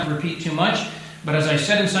to repeat too much. But as I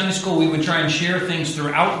said in Sunday school, we would try and share things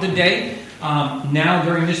throughout the day, now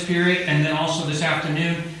during this period, and then also this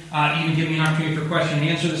afternoon, even giving an opportunity for question and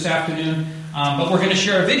answer this afternoon. But we're going to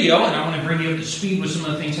share a video, and I want to bring you up to speed with some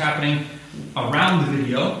of the things happening around the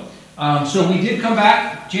video. So we did come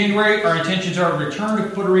back January. Our intentions are to return to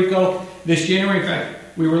Puerto Rico this January. In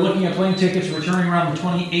fact, we were looking at plane tickets returning around the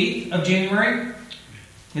 28th of January.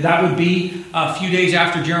 That would be a few days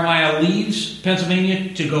after Jeremiah leaves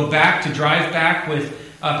Pennsylvania to go back, to drive back with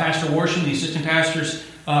Pastor Worsham, the assistant pastor's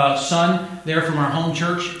son, there from our home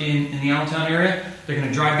church in the Allentown area. They're going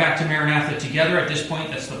to drive back to Maranatha together. At this point,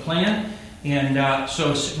 that's the plan. And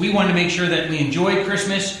so we wanted to make sure that we enjoyed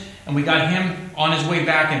Christmas, and we got him on his way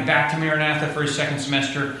back and back to Maranatha for his second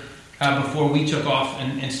semester before we took off.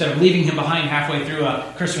 And instead of leaving him behind halfway through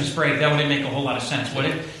a Christmas break, that wouldn't make a whole lot of sense, would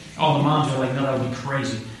it? All the moms are like, no, that would be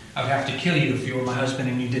crazy. I would have to kill you if you were my husband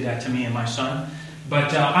and you did that to me and my son.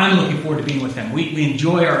 But I'm looking forward to being with him. We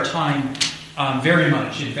enjoy our time very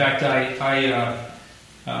much. In fact,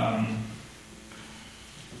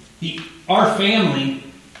 our family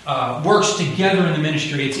works together in the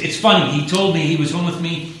ministry. It's funny. He told me, he was home with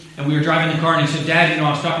me, and we were driving the car, and he said, Dad,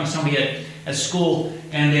 I was talking to somebody at school,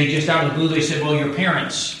 and they just out of the blue, they said, well, your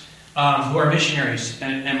parents, who are missionaries.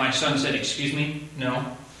 And my son said, excuse me?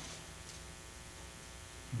 No.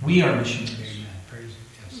 We are missionaries. Amen. Praise it.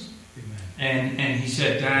 Yes. Amen. And he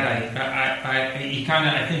said, Dad,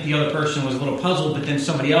 I think the other person was a little puzzled, but then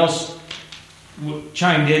somebody else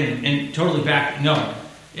chimed in and totally backed, no.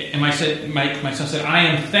 And my son said, I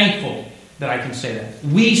am thankful that I can say that.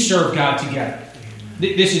 We serve God together.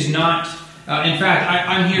 This is not, in fact,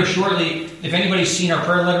 I'm here shortly. If anybody's seen our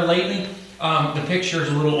prayer letter lately, the picture is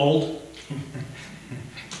a little old.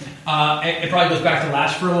 It probably goes back to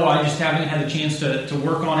last furlough. I just haven't had a chance to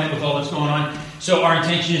work on it with all that's going on. So our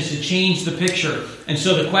intention is to change the picture. And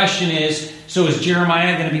so the question is, so is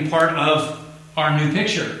Jeremiah going to be part of our new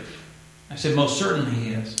picture? I said, most certainly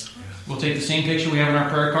he is. We'll take the same picture we have on our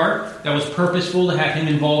prayer card. That was purposeful to have him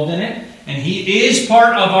involved in it. And he is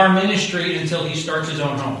part of our ministry until he starts his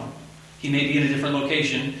own home. He may be in a different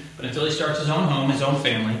location, but until he starts his own home, his own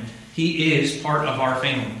family, he is part of our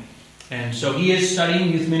family. And so he is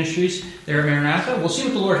studying youth ministries there at Maranatha. We'll see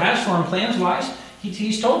what the Lord has for him plans-wise.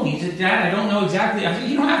 He's told me, he said, Dad, I don't know exactly. I said,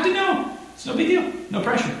 you don't have to know. It's no big deal. No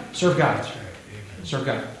pressure. Serve God. Serve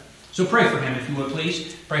God. So pray for him, if you would,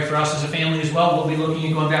 please. Pray for us as a family as well. We'll be looking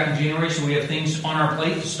at going back in January, so we have things on our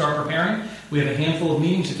plate to start preparing. We have a handful of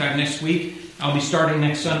meetings. In fact, next week, I'll be starting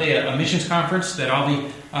next Sunday a missions conference that I'll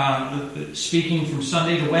be speaking from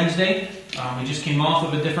Sunday to Wednesday. We just came off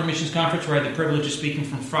of a different missions conference where I had the privilege of speaking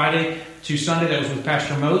from Friday to Sunday. That was with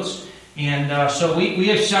Pastor Motes. And so we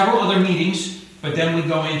have several other meetings, but then we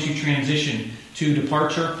go into transition to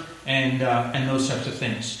departure and those types of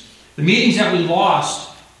things. The meetings that we lost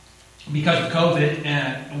because of COVID,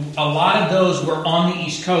 a lot of those were on the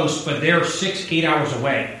East Coast, but they're 6-8 hours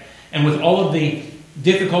away. And with all of the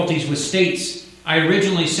difficulties with states, I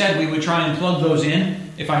originally said we would try and plug those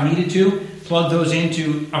in, if I needed to, plug those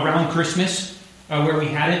into around Christmas, where we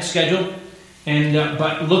had it scheduled. And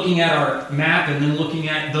but looking at our map and then looking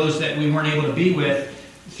at those that we weren't able to be with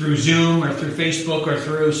through Zoom or through Facebook or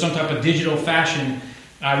through some type of digital fashion,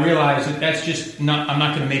 I realized that that's just not, I'm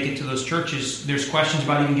not going to make it to those churches. There's questions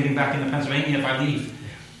about even getting back into Pennsylvania if I leave.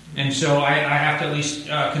 And so I have to at least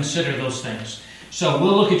consider those things. So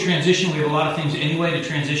we'll look at transition. We have a lot of things anyway to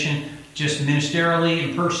transition just ministerially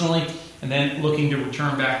and personally, and then looking to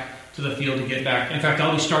return back to the field to get back. In fact,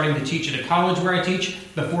 I'll be starting to teach at a college where I teach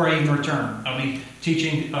before I even return. I'll be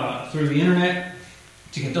teaching through the internet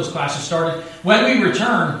to get those classes started. When we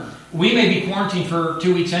return, we may be quarantined for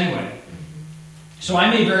 2 weeks anyway. So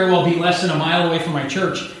I may very well be less than a mile away from my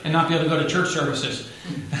church and not be able to go to church services.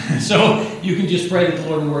 So you can just pray that the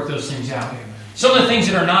Lord will work those things out. Some of the things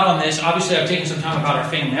that are not on this, obviously I've taken some time about our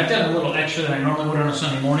family. I've done a little extra than I normally would on a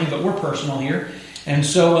Sunday morning, but we're personal here. And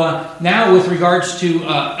so now with regards to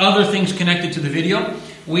other things connected to the video,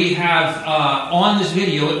 we have on this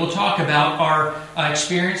video, it will talk about our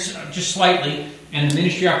experience just slightly and the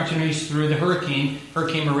ministry opportunities through the hurricane.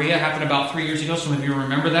 Hurricane Maria happened about 3 years ago. Some of you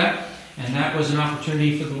remember that. And that was an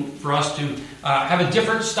opportunity for us to have a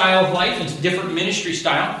different style of life. It's a different ministry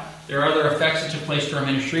style. There are other effects that took place to our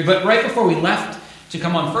ministry. But right before we left to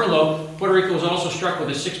come on furlough, Puerto Rico was also struck with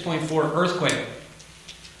a 6.4 earthquake.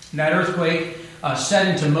 And that earthquake set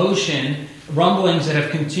into motion rumblings that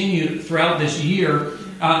have continued throughout this year.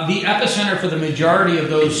 The epicenter for the majority of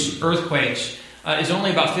those earthquakes is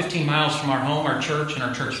only about 15 miles from our home, our church, and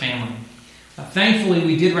our church family. Thankfully,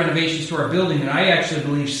 we did renovations to our building, and I actually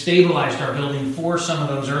believe stabilized our building for some of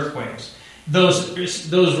those earthquakes.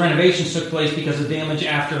 those renovations took place because of damage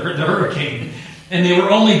after the hurricane. And they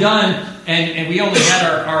were only done, and we only had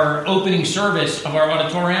our opening service of our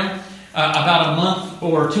auditorium about a month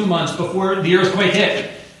or 2 months before the earthquake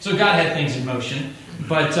hit. So God had things in motion.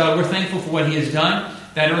 But we're thankful for what He has done.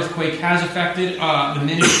 That earthquake has affected the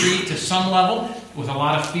ministry to some level with a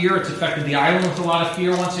lot of fear. It's affected the island with a lot of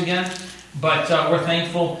fear once again. But we're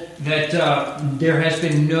thankful that there has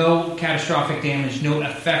been no catastrophic damage, no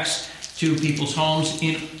effects to people's homes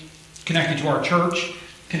connected to our church,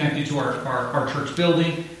 connected to our church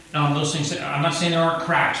building. Those things. I'm not saying there aren't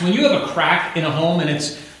cracks. When you have a crack in a home and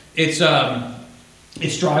it's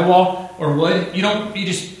drywall or wood, you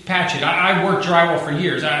just patch it. I worked drywall for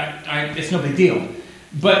years. It's no big deal.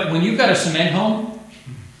 But when you've got a cement home,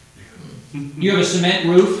 you have a cement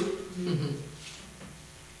roof.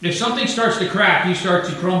 If something starts to crack, you start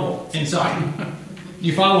to crumble inside.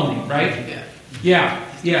 You follow me, right?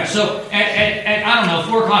 Yeah. So at I don't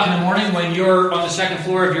know, 4 o'clock in the morning, when you're on the second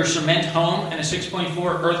floor of your cement home and a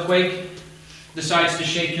 6.4 earthquake decides to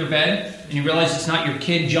shake your bed, and you realize it's not your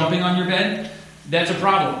kid jumping on your bed, that's a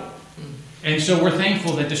problem. And so we're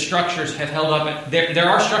thankful that the structures have held up. There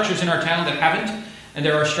are structures in our town that haven't, and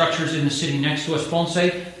there are structures in the city next to us, Ponce,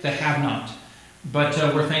 that have not. But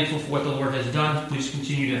we're thankful for what the Lord has done. Please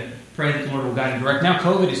continue to pray that the Lord will guide and direct. Now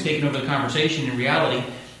COVID has taken over the conversation in reality,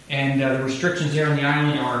 and the restrictions there on the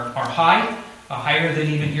island are high, higher than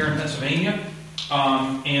even here in Pennsylvania.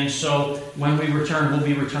 And so when we return, we'll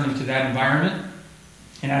be returning to that environment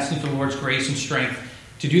and asking for the Lord's grace and strength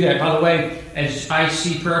to do that. By the way, as I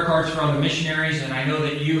see prayer cards for other missionaries, and I know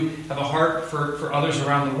that you have a heart for others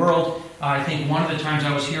around the world, I think one of the times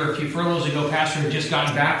I was here a few furloughs ago, Pastor had just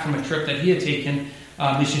gotten back from a trip that he had taken,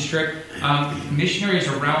 mission trip. Missionaries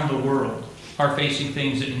around the world are facing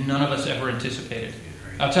things that none of us ever anticipated.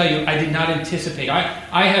 I'll tell you, I did not anticipate.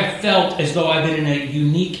 I have felt as though I've been in a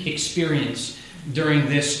unique experience during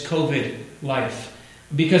this COVID life.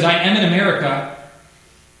 Because I am in America,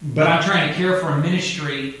 but I'm trying to care for a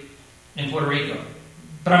ministry in Puerto Rico.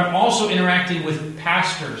 But I'm also interacting with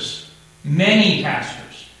pastors, many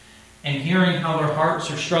pastors, and hearing how their hearts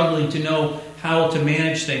are struggling to know how to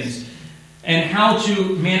manage things and how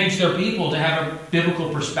to manage their people to have a biblical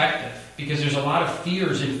perspective. Because there's a lot of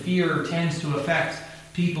fears, and fear tends to affect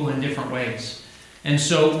people in different ways. And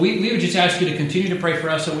so we would just ask you to continue to pray for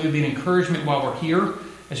us so we would be an encouragement while we're here,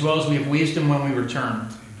 as well as we have wisdom when we return.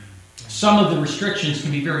 Some of the restrictions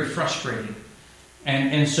can be very frustrating.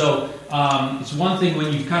 And so it's one thing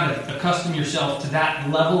when you kind of accustom yourself to that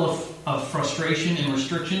level of frustration and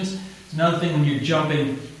restrictions. It's another thing when you're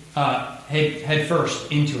jumping head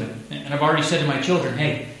first into it. And I've already said to my children,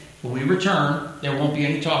 hey, when we return, there won't be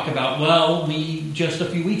any talk about, well, we just a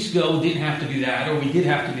few weeks ago didn't have to do that, or we did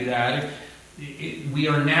have to do that. We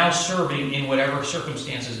are now serving in whatever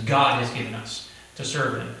circumstances God has given us to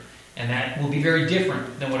serve in. And that will be very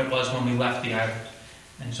different than what it was when we left the island.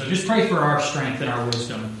 And so just pray for our strength and our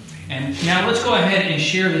wisdom. And now let's go ahead and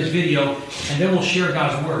share this video, and then we'll share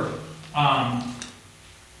God's Word.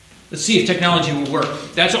 Let's see if technology will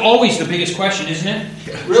work. That's always the biggest question, isn't it?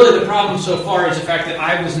 Yeah. Really, the problem so far is the fact that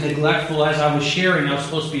I was neglectful as I was sharing. I was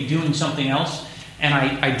supposed to be doing something else, and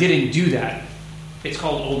I didn't do that. It's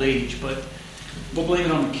called old age, but we'll blame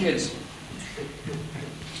it on the kids.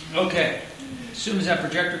 Okay. As soon as that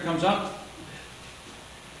projector comes up,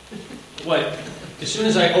 what? As soon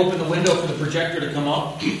as I open the window for the projector to come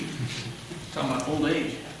up, talking about old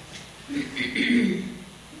age.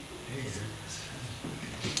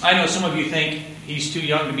 I know some of you think he's too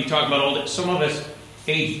young to be talking about old age. Some of us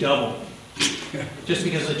age double, just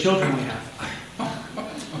because of the children we have.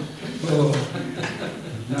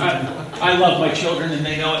 I love my children, and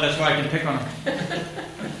they know it. That's why I can pick on them.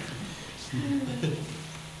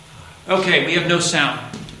 Okay, we have no sound.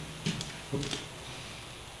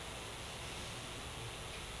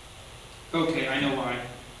 Okay, I know why.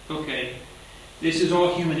 Okay, this is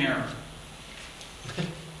all human error.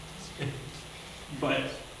 But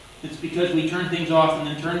it's because we turn things off and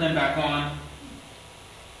then turn them back on.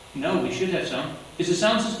 No, we should have sound. Is the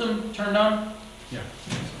sound system turned on? Yeah.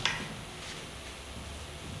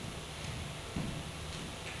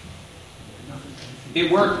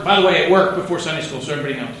 It worked. By the way, it worked before Sunday school, so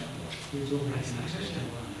everybody knows.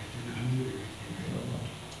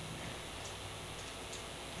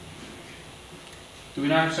 Do we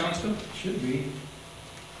not have sound still? Should be.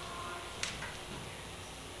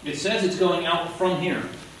 It says it's going out from here.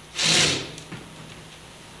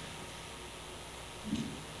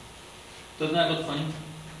 Doesn't that look funny?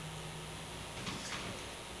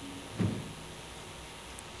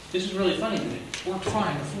 This is really funny to me. It worked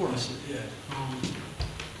fine before. Yeah.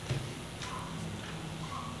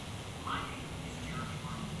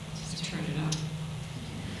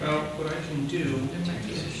 can do.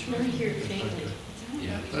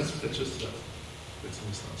 Yeah, that's just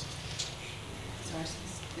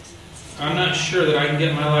I'm not sure that I can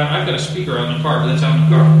get my live. I've got a speaker on the car, but that's out in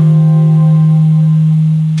the car.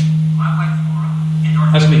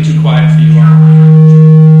 That's gonna be too quiet for you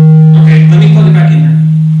all. Okay, let me plug it back in here.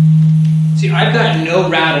 See, I've got no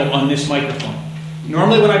rattle on this microphone.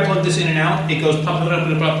 Normally when I plug this in and out, it goes pop it up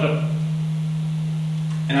and pop it up.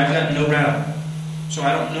 And I've got no rattle. So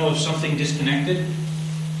I don't know if something disconnected.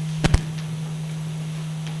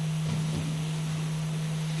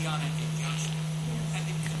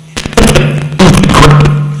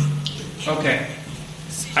 Okay.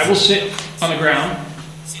 I will sit on the ground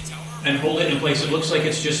and hold it in place. It looks like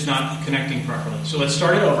it's just not connecting properly. So let's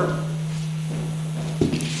start it over.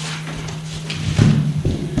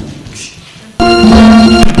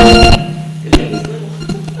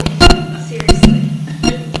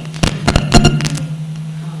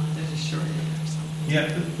 Yeah,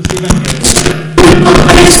 let's do that.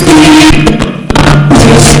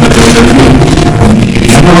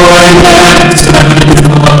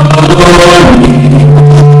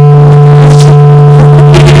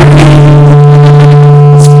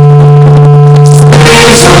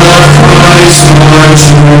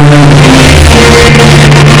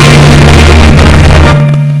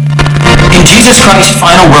 In Jesus Christ's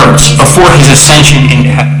final words before his ascension into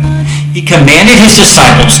heaven, he commanded his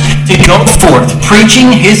disciples to go forth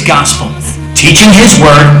preaching his gospel, teaching his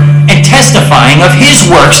word, and testifying of his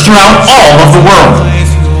works throughout all of the world.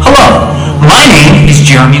 Hello, my name is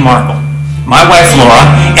Jeremy Markle. My wife Laura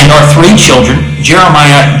and our 3 children,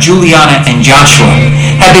 Jeremiah, Juliana, and Joshua,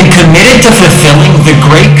 have been committed to fulfilling the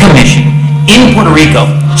Great Commission in Puerto Rico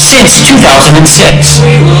since 2006.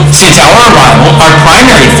 Since our arrival, our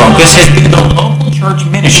primary focus has been the local church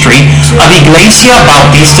ministry of Iglesia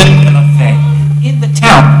Bautista de la Fe in the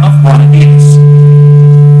town of Guadalajara.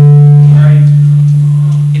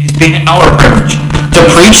 It has been our privilege to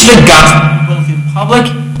preach the gospel both in public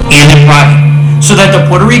and in private, so that the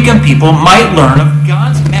Puerto Rican people might learn of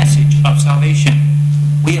God's message of salvation.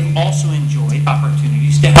 We have also enjoyed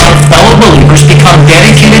opportunities to help fellow believers become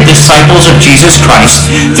dedicated disciples of Jesus Christ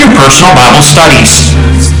through personal Bible studies.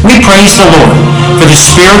 We praise the Lord for the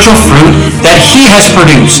spiritual fruit that He has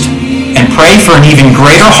produced and pray for an even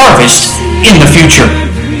greater harvest in the future.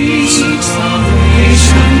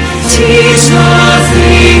 Teach the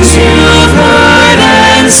things you've heard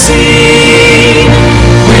and seen.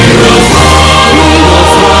 We will follow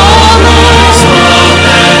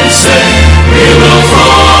and say, we will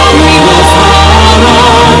follow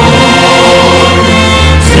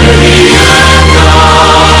to the end of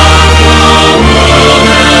the world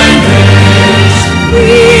and days.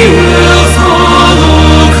 We will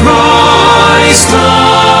follow Christ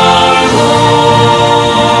our Lord.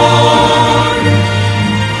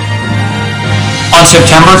 On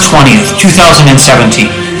September 20th, 2017,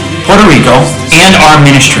 Puerto Rico and our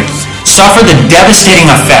ministry suffered the devastating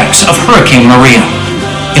effects of Hurricane Maria.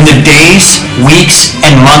 In the days, weeks,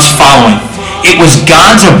 and months following, it was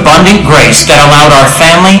God's abundant grace that allowed our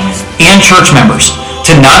family and church members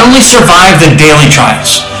to not only survive the daily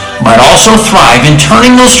trials, but also thrive in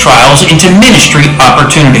turning those trials into ministry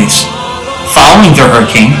opportunities. Following the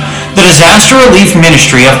hurricane, the disaster relief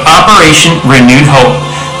ministry of Operation Renewed Hope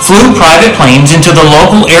flew private planes into the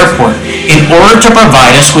local airport in order to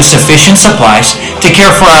provide us with sufficient supplies to care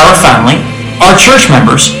for our family, our church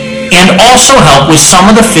members, and also help with some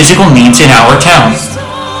of the physical needs in our town.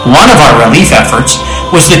 One of our relief efforts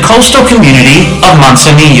was the coastal community of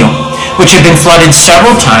Manzanillo, which had been flooded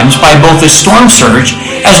several times by both a storm surge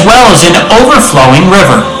as well as an overflowing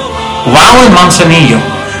river. While in Manzanillo,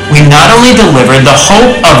 we not only delivered the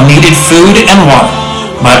hope of needed food and water,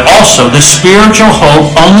 but also the spiritual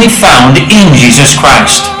hope only found in Jesus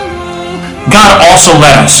Christ. God also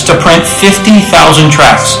led us to print 50,000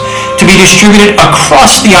 tracts to be distributed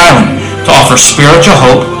across the island to offer spiritual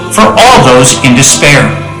hope for all those in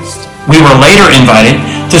despair. We were later invited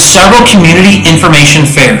to several community information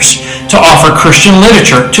fairs to offer Christian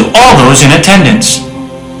literature to all those in attendance.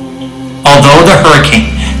 Although the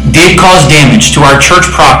hurricane did cause damage to our church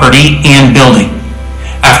property and building,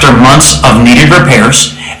 after months of needed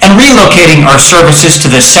repairs and relocating our services to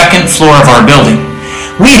the second floor of our building,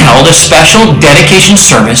 we held a special dedication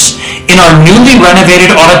service in our newly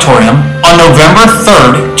renovated auditorium on November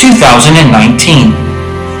 3rd, 2019.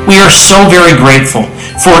 We are so very grateful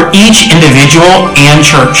for each individual and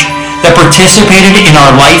church that participated in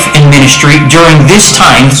our life and ministry during this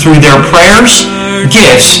time through their prayers,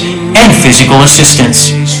 gifts, and physical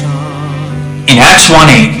assistance. In Acts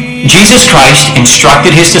 1:8, Jesus Christ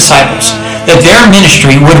instructed his disciples that their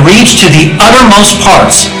ministry would reach to the uttermost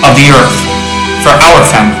parts of the earth. For our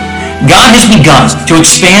family, God has begun to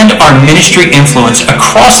expand our ministry influence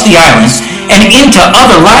across the island and into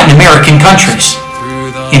other Latin American countries.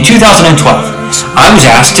 In 2012, I was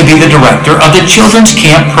asked to be the director of the Children's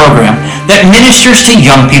Camp program that ministers to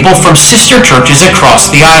young people from sister churches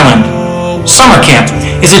across the island. Summer camp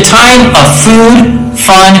is a time of food,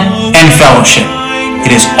 fun, and fellowship. It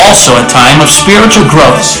is also a time of spiritual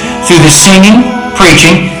growth through the singing,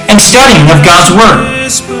 preaching, and studying of God's Word.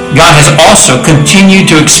 God has also continued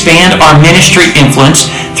to expand our ministry influence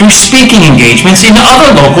through speaking engagements in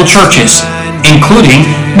other local churches, including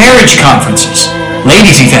marriage conferences,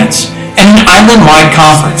 ladies' events, and an island-wide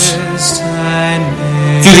conference.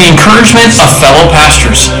 Through the encouragement of fellow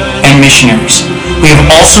pastors and missionaries, we have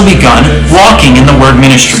also begun Walking in the Word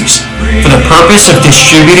Ministries for the purpose of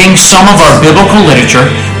distributing some of our biblical literature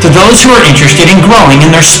to those who are interested in growing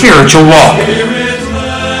in their spiritual walk.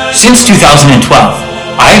 Since 2012,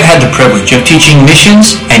 I have had the privilege of teaching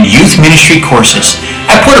missions and youth ministry courses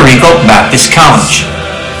at Puerto Rico Baptist College.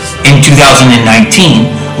 In 2019,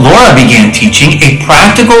 Laura began teaching a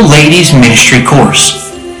practical ladies ministry course.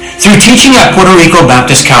 Through teaching at Puerto Rico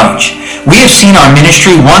Baptist College, we have seen our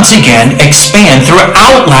ministry once again expand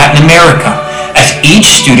throughout Latin America as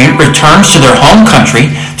each student returns to their home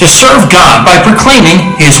country to serve God by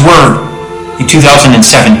proclaiming His Word. In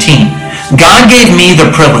 2017, God gave me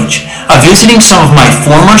the privilege of visiting some of my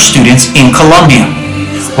former students in Colombia.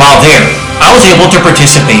 While there, I was able to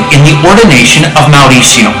participate in the ordination of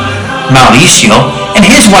Mauricio. Mauricio and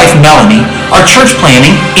his wife Melanie are church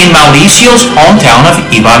planting in Mauricio's hometown of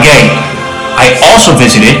Ibagué. I also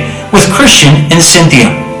visited with Christian and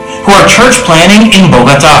Cynthia, who are church planting in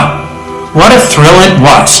Bogota. What a thrill it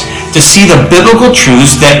was to see the biblical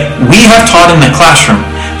truths that we have taught in the classroom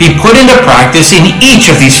be put into practice in each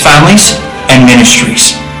of these families and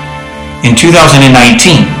ministries. In 2019,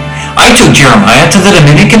 I took Jeremiah to the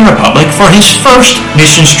Dominican Republic for his first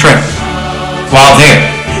missions trip. While there,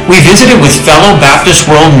 we visited with fellow Baptist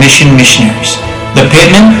World Mission missionaries, the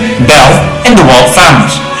Pittman, Bell, and DeWalt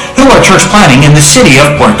families, who are church planting in the city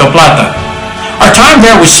of Puerto Plata. Our time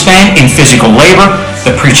there was spent in physical labor,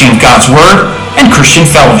 the preaching of God's Word, and Christian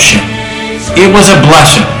fellowship. It was a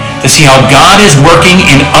blessing to see how God is working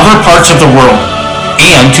in other parts of the world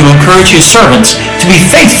and to encourage His servants to be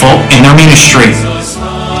faithful in their ministry.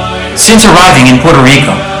 Since arriving in Puerto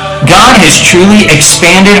Rico, God has truly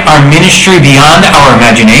expanded our ministry beyond our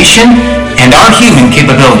imagination and our human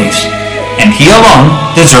capabilities, and He alone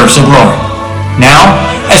deserves the glory. Now,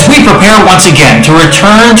 as we prepare once again to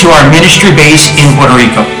return to our ministry base in Puerto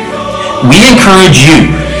Rico, we encourage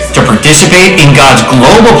you to participate in God's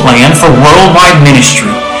global plan for worldwide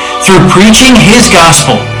ministry through preaching His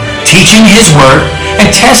gospel, teaching His Word,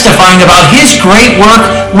 and testifying about His great work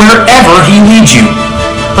wherever He leads you.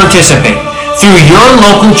 Participate through your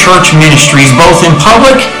local church ministries, both in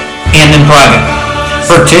public and in private.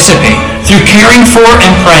 Participate through caring for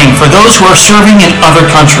and praying for those who are serving in other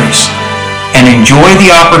countries. And enjoy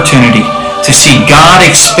the opportunity to see God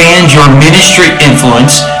expand your ministry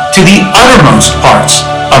influence to the uttermost parts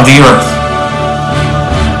of the earth.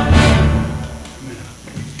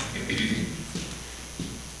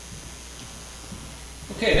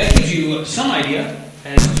 Okay, that gives you some idea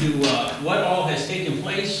as to what all has taken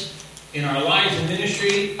place in our lives and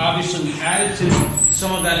ministry. Obviously, we added to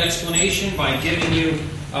some of that explanation by giving you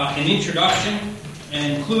an introduction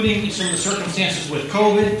and including some of the circumstances with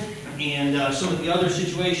COVID and some of the other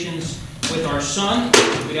situations with our son.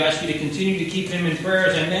 We'd ask you to continue to keep him in prayer,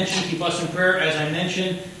 as I mentioned, keep us in prayer, as I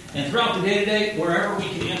mentioned, and throughout the day-to-day, wherever we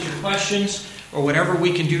can answer questions or whatever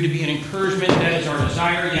we can do to be an encouragement, that is our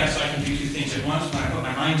desire. Yes, I can do two things at once when I put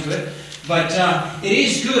my mind to it. But it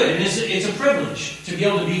is good, and it's a privilege to be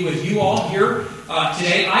able to be with you all here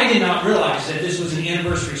today. I did not realize that this was an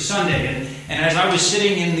anniversary Sunday, and as I was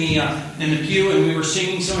sitting in the pew and we were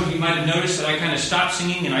singing, some of you might have noticed that I kind of stopped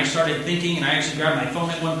singing and I started thinking, and I actually grabbed my phone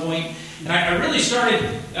at one point, and I really started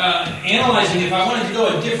analyzing if I wanted to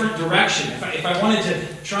go a different direction, if I wanted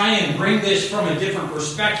to try and bring this from a different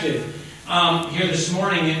perspective here this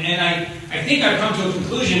morning, and I think I've come to a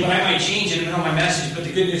conclusion, but I might change it in the middle of my message, but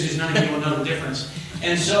the good news is none of you will know the difference.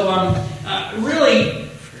 And so really,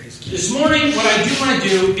 this morning, what I do want to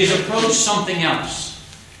do is approach something else.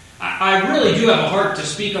 I really do have a heart to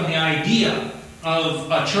speak on the idea of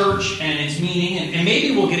a church and its meaning, and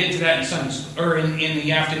maybe we'll get into that in Sunday school, or in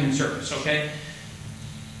the afternoon service, okay?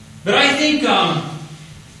 But I think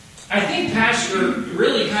Pastor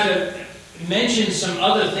really kind of mentioned some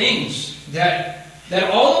other things that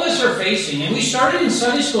all of us are facing, and we started in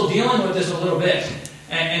Sunday school dealing with this a little bit.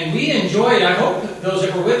 And we enjoyed, I hope those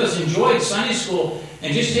that were with us enjoyed Sunday school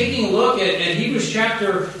and just taking a look at Hebrews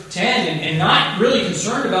chapter 10 and not really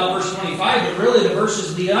concerned about verse 25, but really the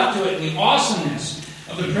verses lead up to it and the awesomeness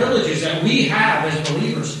of the privileges that we have as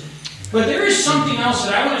believers. But there is something else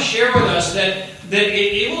that I want to share with us that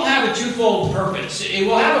it will have a twofold purpose. It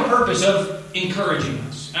will have a purpose of encouraging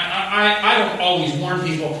us. I don't always warn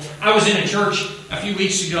people. I was in a church a few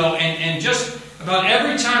weeks ago, and just about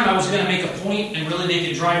every time I was going to make a point and really make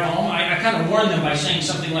it drive home, I kind of warned them by saying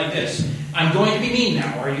something like this: I'm going to be mean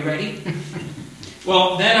now. Are you ready?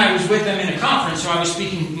 Well, then I was with them in a conference, so I was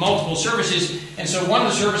speaking multiple services, and so one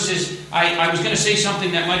of the services, I was going to say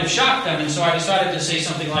something that might have shocked them, and so I decided to say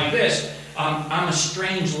something like this: I'm a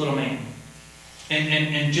strange little man.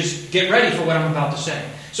 And just get ready for what I'm about to say.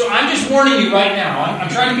 So I'm just warning you right now. I'm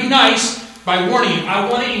trying to be nice by warning you. I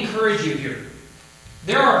want to encourage you here.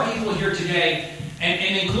 There are people here today,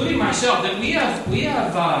 and including myself, that we have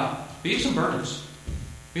some burdens.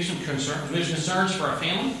 We have some concerns. We have concerns for our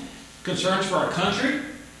family, concerns for our country.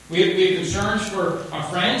 We have concerns for our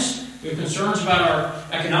friends. We have concerns about our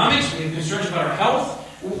economics. We have concerns about our health.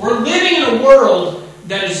 We're living in a world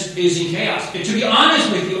that is in chaos. And to be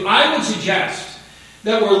honest with you, I would suggest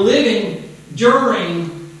that we're living during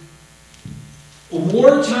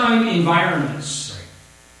wartime environments.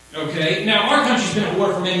 Okay? Now, our country's been at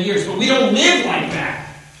war for many years, but we don't live like that.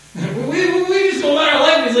 We just go about our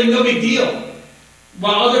life and it's like no big deal,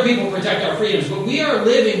 while other people protect our freedoms. But we are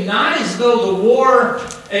living not as though the war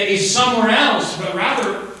is somewhere else, but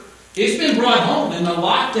rather it's been brought home in the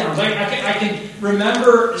lockdowns. I can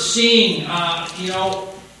remember seeing,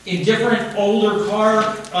 in different older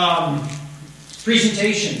car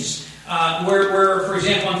presentations, where, for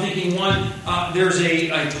example, I'm thinking there's a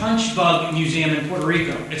punch bug museum in Puerto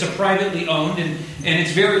Rico. It's a privately owned, and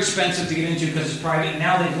it's very expensive to get into because it's private. And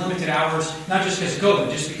now they've limited hours, not just because of COVID,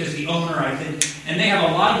 just because the owner, I think. And they have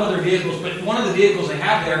a lot of other vehicles, but one of the vehicles they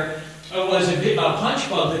have there was a punch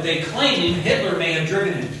bug that they claim Hitler may have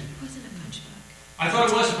driven in. It wasn't a punch bug. I thought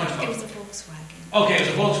it was a punch bug. It was a Volkswagen. Okay, it was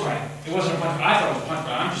a Volkswagen. It wasn't a punch bug. I thought it was a punch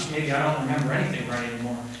bug. Maybe I don't remember anything right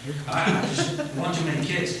anymore. I just want too many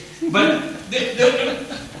kids. But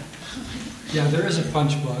yeah, there is a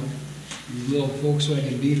punch bug, little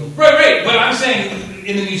Volkswagen Beetle. Right. But I'm saying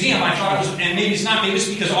in the museum, I thought it was, and maybe it's not. Maybe it's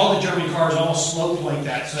because all the German cars all slope like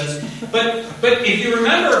that. So that's. But if you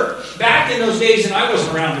remember back in those days, and I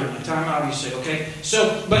wasn't around during that time, obviously. Okay.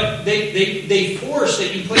 So, but they forced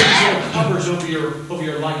that you put these little covers over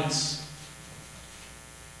your lights,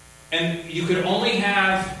 and you could only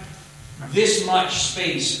have this much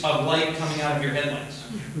space of light coming out of your headlights.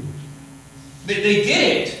 They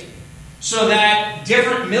did it so that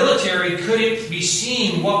different military couldn't be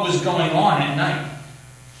seeing what was going on at night.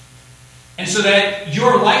 And so that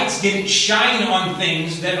your lights didn't shine on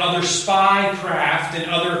things that other spy craft and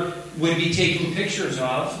other would be taking pictures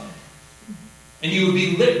of. And you would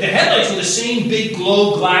be lit. The headlights were the same big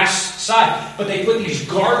glow glass side, but they put these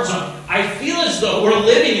guards on. I feel as though we're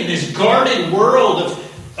living in this guarded world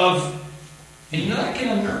of and that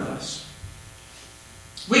can unnerve us.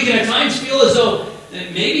 We can at times feel as though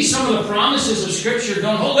maybe some of the promises of Scripture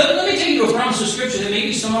don't hold. Let me take you to a promise of Scripture that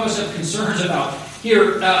maybe some of us have concerns about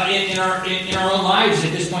here in our own lives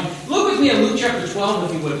at this point. Look with me at Luke chapter 12,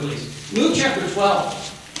 if you would, please. Luke chapter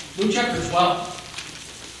 12. Luke chapter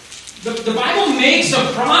 12. The Bible makes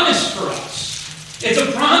a promise for us. It's a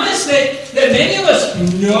promise that many of us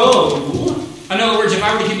know. In other words, if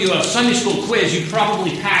I were to give you a Sunday school quiz, you'd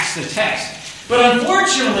probably pass the test. But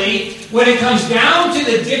unfortunately, when it comes down to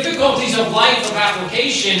the difficulties of life of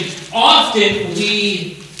application, often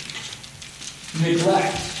we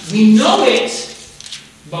neglect. We know it,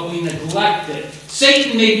 but we neglect it.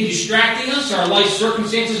 Satan may be distracting us. Our life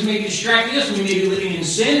circumstances may be distracting us. We may be living in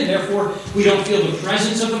sin, and therefore we don't feel the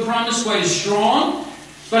presence of the promise quite as strong.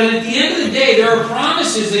 But at the end of the day, there are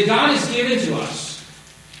promises that God has given to us.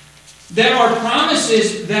 That are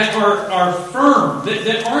promises that are firm,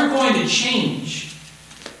 that aren't going to change.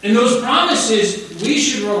 And those promises we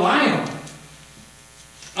should rely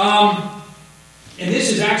on. And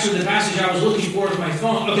this is actually the passage I was looking for with my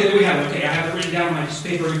phone. Okay, there we have it. Okay, I have it written down on my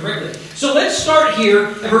paper incorrectly. So let's start here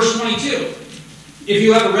at verse 22. If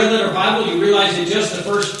you have a red letter Bible, you realize that just the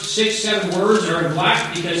first 6-7 words are in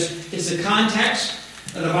black because it's the context.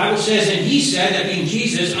 The Bible says, and he said, that being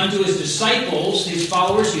Jesus, unto his disciples, his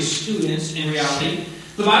followers, his students in reality.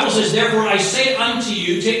 The Bible says, therefore I say unto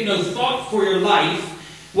you, take no thought for your life,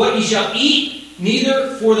 what ye shall eat,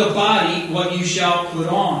 neither for the body what you shall put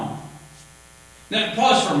on. Now,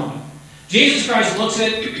 pause for a moment. Jesus Christ looks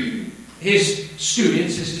at his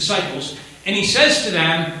students, his disciples, and he says to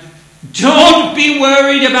them, Don't be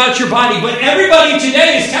worried about your body. But everybody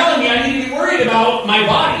today is telling me I need to be worried about my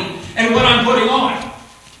body and what I'm putting on.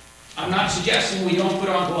 I'm not suggesting we don't put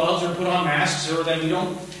on gloves or put on masks or that we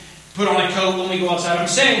don't put on a coat when we go outside. I'm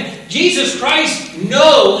saying Jesus Christ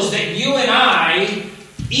knows that you and I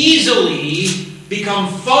easily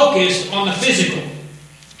become focused on the physical.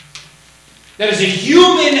 That is a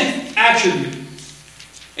human attribute.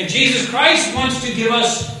 And Jesus Christ wants to give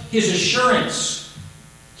us His assurance.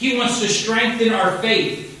 He wants to strengthen our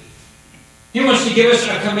faith. He wants to give us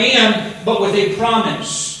a command, but with a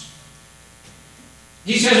promise.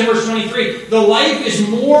 He says in verse 23, the life is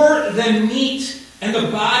more than meat, and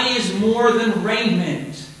the body is more than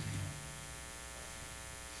raiment.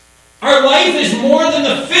 Our life is more than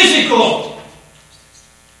the physical,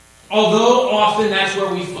 although often that's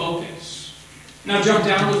where we focus. Now jump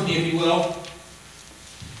down with me, if you will.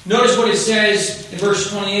 Notice what it says in verse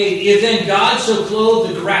 28. If then God so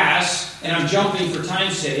clothed the grass, and I'm jumping for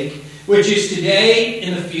time's sake, which is today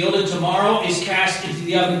in the field and tomorrow is cast into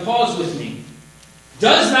the oven. Pause with me.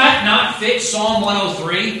 Does that not fit Psalm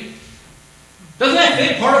 103? Doesn't that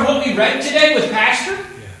fit part of what we read today with Pastor?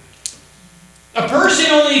 Yeah. A person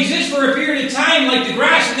only exists for a period of time like the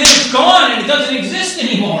grass, and then it's gone and it doesn't exist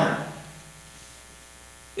anymore.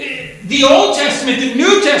 The Old Testament, the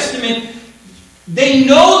New Testament, they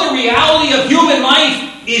know the reality of human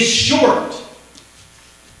life is short.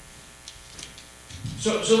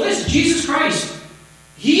 So listen, Jesus Christ,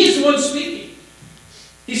 He is the one speaking.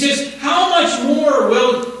 He says, how much more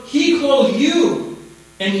will He clothe you,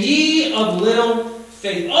 and ye of little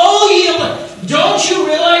faith? Oh, ye of little. Don't you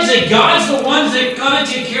realize that God's the one that's going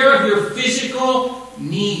to take care of your physical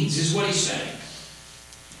needs, is what He's saying.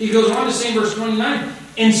 He goes on to say in verse 29,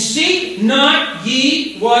 and seek not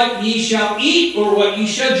ye what ye shall eat or what ye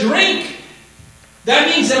shall drink. That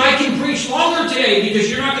means that I can preach longer today because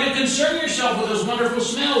you're not going to concern yourself with those wonderful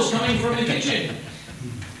smells coming from the kitchen.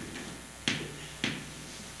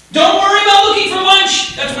 Don't worry about looking for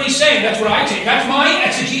lunch. That's what he's saying. That's what I take. That's my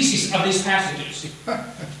exegesis of these passages.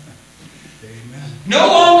 Amen. No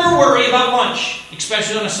longer worry about lunch,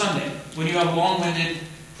 especially on a Sunday when you have a long-winded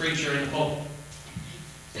preacher in the pulpit.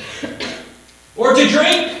 Or to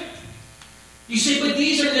drink. You say, but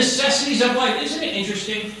these are necessities of life. Isn't it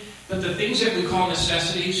interesting that the things that we call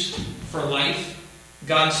necessities for life,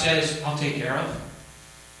 God says, I'll take care of?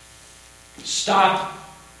 Stop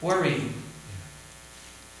worrying.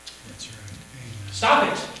 That's right. Amen.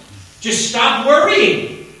 Stop it. Just stop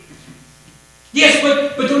worrying. Yes,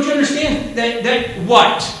 but don't you understand that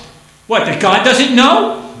what? What, that God doesn't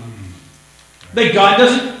know? That God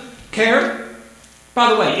doesn't care?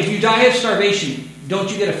 By the way, if you die of starvation, don't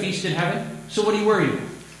you get a feast in heaven? So what are you worried about?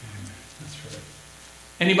 That's right.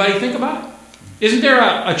 Anybody think about it? Isn't there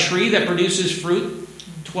a tree that produces fruit?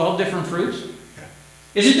 12 different fruits?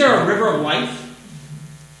 Isn't there a river of life?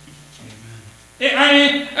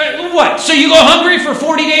 What? So you go hungry for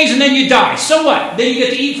 40 days and then you die. So what? Then you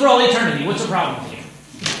get to eat for all eternity. What's the problem with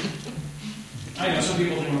you? I know some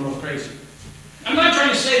people think I'm a little crazy. I'm not trying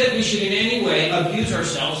to say that we should in any way abuse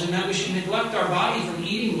ourselves and that we should neglect our body from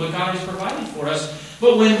eating what God has provided for us.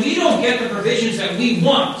 But when we don't get the provisions that we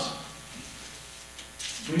want,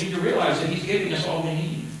 we need to realize that He's giving us all we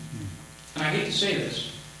need. And I hate to say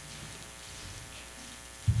this,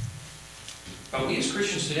 but we as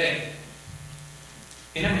Christians today,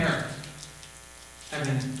 in America, have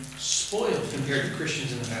been spoiled compared to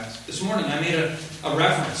Christians in the past. This morning I made a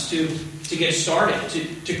reference to get started,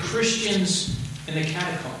 to Christians in the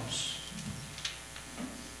catacombs.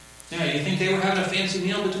 Now, you think they were having a fancy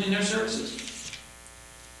meal between their services?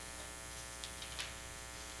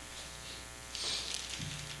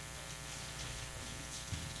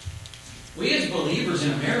 We as believers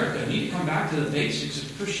in America need to come back to the basics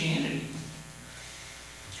of Christianity.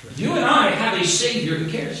 You and I have a Savior who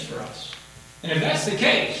cares for us. And if that's the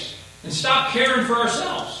case, then stop caring for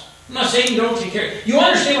ourselves. I'm not saying don't take care. You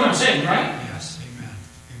understand what I'm saying, right? Yes, amen.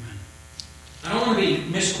 Amen. I don't want to be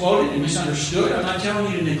misquoted and misunderstood. I'm not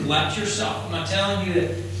telling you to neglect yourself. I'm not telling you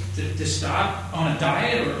to stop on a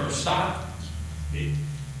diet or stop.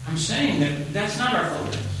 I'm saying that that's not our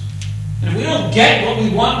focus. And if we don't get what we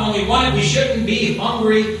want when we want it, we shouldn't be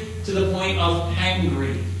hungry to the point of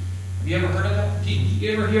hangry. Have you ever heard of that? Do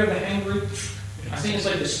you ever hear of the hangry? I think it's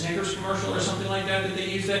like the Snickers commercial or something like that they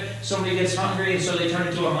use that. Somebody gets hungry and so they turn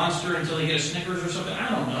into a monster until they get a Snickers or something. I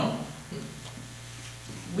don't know.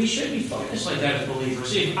 We shouldn't be focused like that as believers.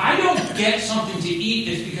 See, if I don't get something to eat,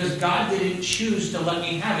 it's because God didn't choose to let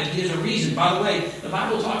me have it. He has a reason. By the way, the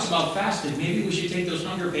Bible talks about fasting. Maybe we should take those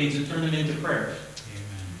hunger pains and turn them into prayer. Amen.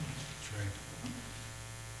 That's right.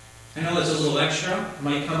 I know that's a little extra. It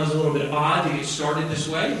might come as a little bit odd to get started this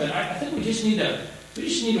way, but I think we just need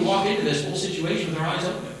to walk into this whole situation with our eyes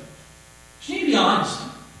open. We just need to be honest.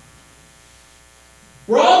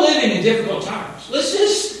 We're all living in difficult times. Let's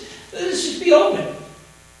just be open.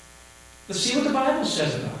 Let's see what the Bible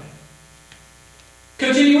says about it.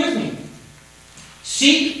 Continue with me.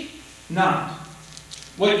 Seek not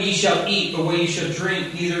what ye shall eat or what ye shall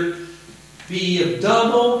drink, neither be ye of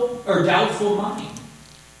double or doubtful mind.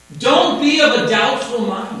 Don't be of a doubtful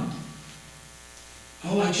mind.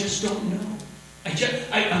 Oh, I just don't know. I'm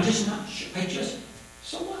just not sure.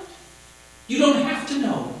 So what? You don't have to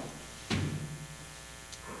know.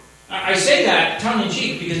 I say that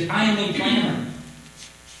tongue-in-cheek because I am a planner.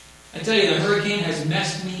 I tell you, the hurricane has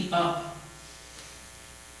messed me up.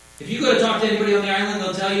 If you go to talk to anybody on the island,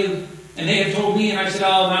 they'll tell you, and they have told me, and I said,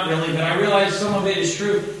 oh, not really, but I realize some of it is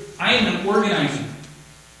true. I am an organizer.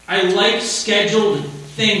 I like scheduled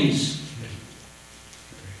things.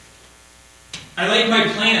 I like my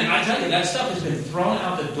plan. I tell you, that stuff has been thrown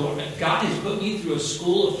out the door. God has put me through a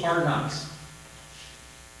school of hard knocks.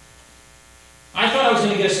 I thought I was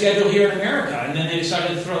going to get a schedule here in America, and then they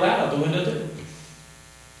decided to throw that out the window too.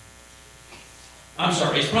 I'm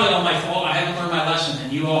sorry, it's probably all my fault. I haven't learned my lesson,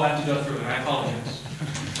 and you all have to go through it. I apologize.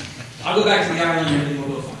 I'll go back to the island and everything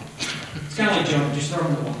will go fine. It's kind of like Jonah, just throw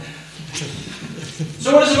him in the water.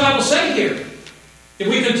 So what does the Bible say here? If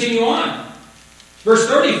we continue on. Verse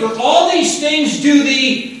 30, for all these things do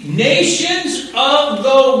the nations of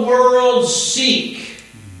the world seek.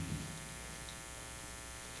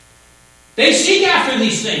 They seek after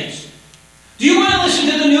these things. Do you want to listen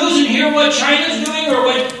to the news and hear what China's doing, or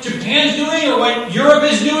what Japan's doing, or what Europe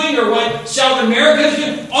is doing, or what South America is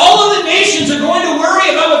doing? All of the nations are going to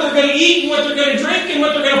worry about what they're going to eat, and what they're going to drink, and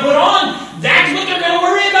what they're going to put on. That's what they're going to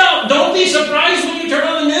worry about. Don't be surprised when you turn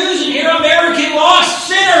on the news and hear American lost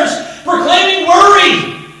sinners proclaiming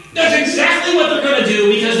worry. That's exactly what they're going to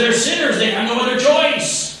do, because they're sinners. They have no other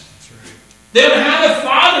choice. They don't have a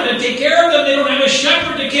father to take care of them. They don't have a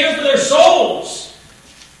shepherd to care for their souls.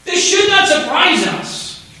 This should not surprise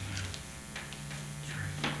us.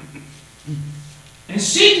 And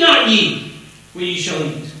seek not ye what ye shall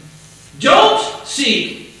eat. Don't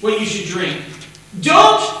seek what you should drink.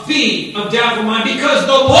 Don't be of doubtful mind, because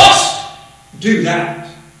the lost do that.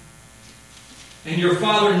 And your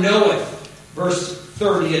Father knoweth, verse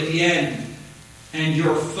 30 at the end, and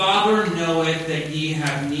your Father knoweth that ye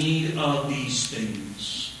have need of these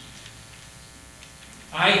things.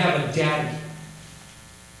 I have a daddy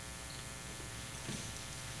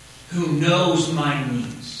who knows my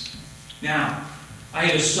needs. Now, I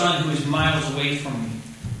have a son who is miles away from me.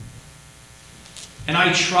 And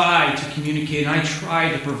I try to communicate, and I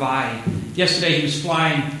try to provide. Yesterday he was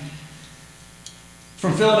flying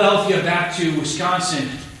from Philadelphia back to Wisconsin,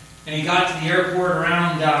 and he got to the airport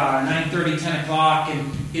around 9:30, 10 o'clock,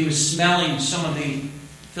 and he was smelling some of the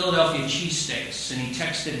Philadelphia cheesesteaks. And he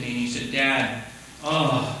texted me, and he said, Dad,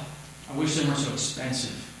 I wish they weren't so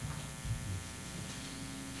expensive.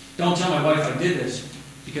 Don't tell my wife I did this,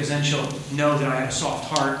 because then she'll know that I have a soft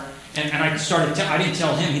heart. And I I didn't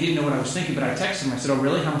tell him, he didn't know what I was thinking, but I texted him. I said, oh,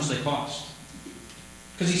 really? How much do they cost?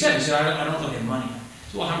 Because he said, I don't really have money. I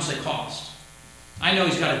said, well, how much do they cost? I know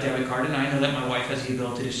he's got a debit card, and I know that my wife has the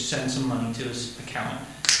ability to send some money to his account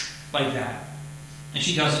like that. And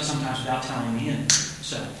she does it sometimes without telling me. And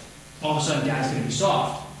so all of a sudden, Dad's going to be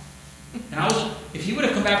soft. And if he would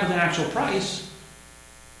have come back with an actual price,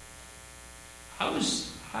 I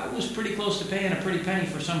was pretty close to paying a pretty penny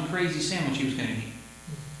for some crazy sandwich he was going to eat.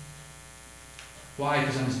 Why?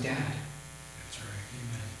 Because I'm his dad. That's right.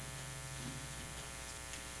 Amen.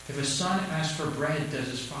 If a son asks for bread, does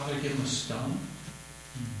his father give him a stone?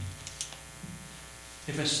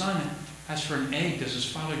 If a son asks for an egg, does his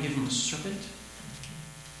father give him a serpent?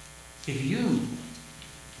 If you,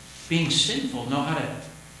 being sinful, know how to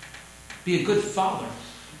be a good father,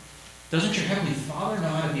 doesn't your heavenly Father know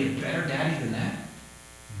how to be a better daddy than that?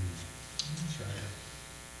 That's right.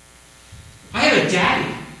 I have a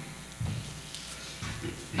daddy.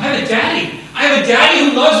 I have a daddy. I have a daddy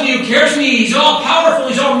who loves me, who cares for me. He's all powerful.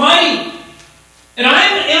 He's almighty. And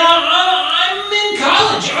I'm in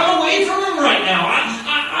college. I'm away from him right now.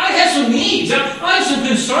 I have some needs. I have some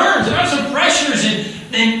concerns. I have some pressures.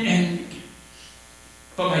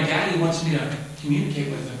 But my daddy wants me to communicate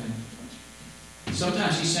with him. And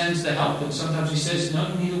sometimes he sends the help, and sometimes he says, no,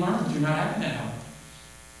 you need to learn. You're not having that help.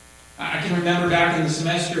 I can remember back in the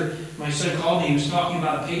semester, my son called me. He was talking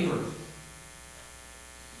about a paper.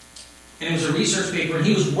 And it was a research paper, and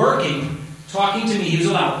he was working, talking to me. He was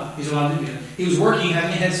allowed to do that. He was working,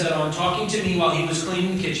 having a headset on, talking to me while he was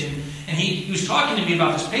cleaning the kitchen. And he was talking to me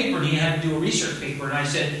about this paper, and he had to do a research paper. And I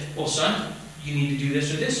said, well, son, you need to do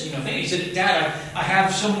this or this, thing. He said, Dad, I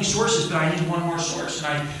have so many sources, but I need one more source.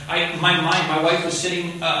 And my wife was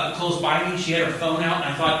sitting close by me. She had her phone out,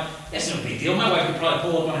 and I thought, that's no big deal. My wife could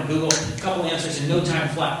probably pull up on Google a couple answers in no time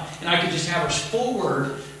flat. And I could just have her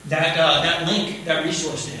forward that link, that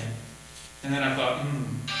resource to him. And then I thought,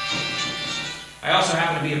 I also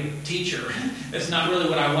happen to be a teacher. That's not really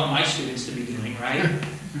what I want my students to be doing, right?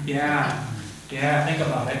 Yeah, think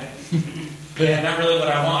about it. Yeah, not really what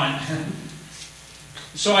I want.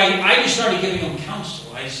 So I just started giving them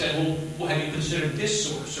counsel. I said, well, have you considered this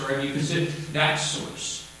source? Or have you considered that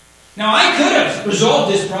source? Now, I could have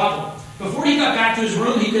resolved this problem. Before he got back to his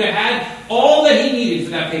room, he could have had all that he needed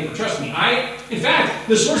for that paper. Trust me. In fact,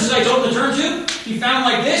 the sources I told him to turn to, he found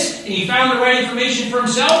like this, and he found the right information for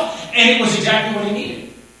himself, and it was exactly what he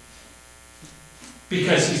needed.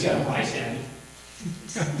 Because he's got a wise daddy.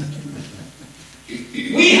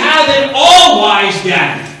 We have an all-wise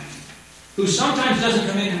daddy who sometimes doesn't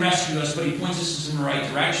come in and rescue us, but he points us in the right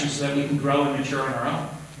direction so that we can grow and mature on our own.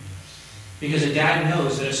 Because a dad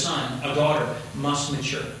knows that a son, a daughter, must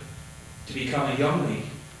mature to become a young lady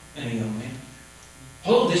and a young man.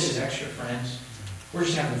 All of this is extra, friends. We're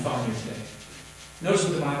just having fun here today. Notice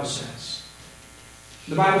what the Bible says.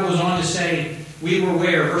 The Bible goes on to say, we were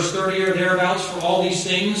where? Verse 30 or thereabouts, for all these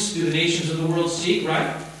things do the nations of the world seek,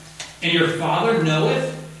 right? And your Father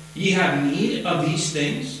knoweth ye have need of these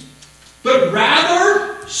things. But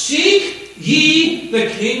rather seek ye the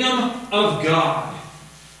kingdom of God,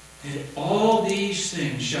 and all these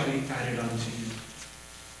things shall be added unto you.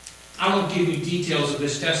 I won't give you details of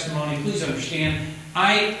this testimony. Please understand,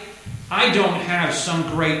 I don't have some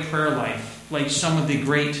great prayer life like some of the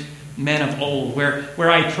great men of old,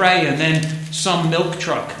 where I pray and then some milk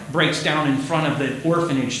truck breaks down in front of the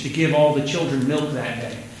orphanage to give all the children milk that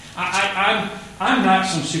day. I'm not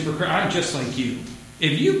some super. I'm just like you.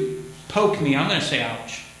 If you poke me, I'm going to say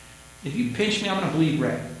ouch. If you pinch me, I'm going to bleed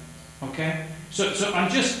red. Okay? So I'm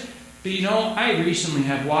just. But I recently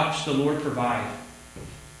have watched the Lord provide.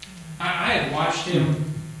 I have watched Him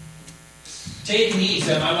take needs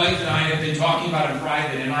that my wife and I have been talking about in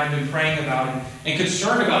private, and I've been praying about and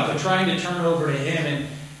concerned about, but trying to turn it over to Him.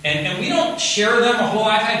 And we don't share them a whole.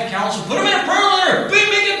 I've had counsel. Put them in a prayer letter. Make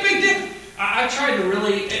a big difference. I've tried to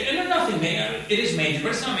really, and there's nothing major. It is major,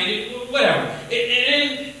 but it's not major. Whatever.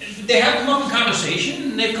 And they have come up in conversation,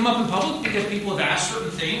 and they've come up in public because people have asked certain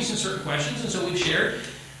things and certain questions, and so we've shared.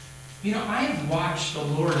 I have watched the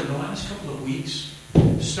Lord in the last couple of weeks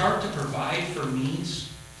start to provide for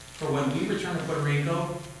means for when we return to Puerto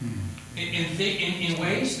Rico in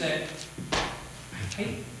ways that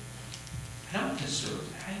I don't deserve.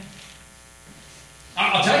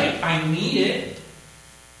 I'll tell you, I need it.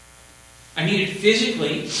 I need it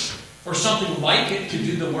physically, or something like it, to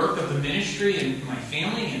do the work of the ministry and my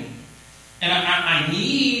family, and I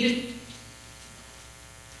need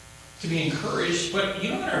to be encouraged. But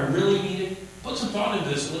you know what I really needed? Put some thought into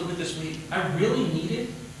this a little bit this week. I really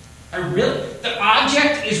needed. The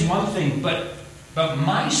object is one thing, but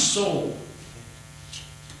my soul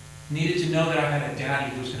needed to know that I had a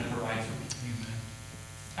daddy who was going to provide for me. Amen.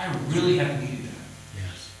 I really have needed that.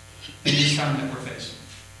 Yes. In this time that we're facing.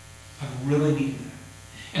 I really needed that.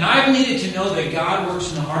 And I've needed to know that God works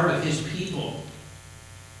in the heart of His people.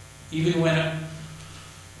 Even when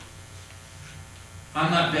I'm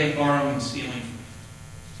not begging, borrowing, and stealing from me.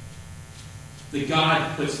 That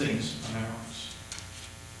God puts things on our hearts.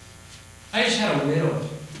 I just had a widow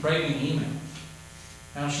write me an email.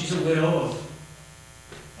 Now she's a widow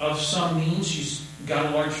of some means. She's got a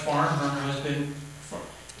large farm. Her and her husband.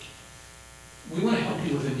 We want to help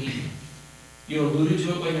you with a need. You alluded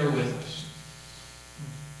to it when you were with us.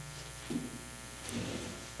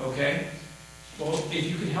 Okay? Well, if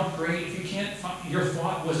you can help, great. If you can't, your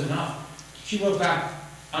thought was enough. She wrote back,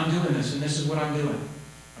 I'm doing this, and this is what I'm doing.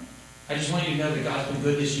 I just want you to know that God's been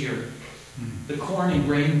good this year. The corn and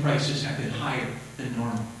grain prices have been higher than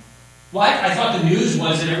normal. What? I thought the news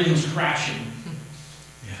was that everything's crashing.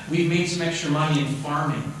 Yeah. We've made some extra money in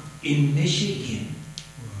farming in Michigan.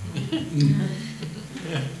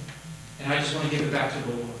 And I just want to give it back to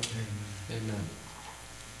the Lord. Amen.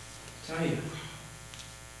 Tell you.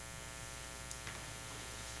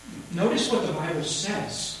 Notice what the Bible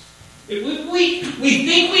says. We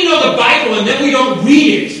think we know the Bible and then we don't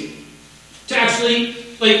read it. To actually,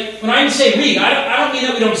 when I say read, I don't mean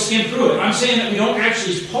that we don't skim through it. I'm saying that we don't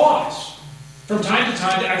actually pause from time to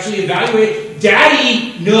time to actually evaluate.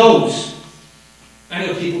 Daddy knows. I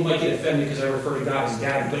know people might get offended because I refer to God as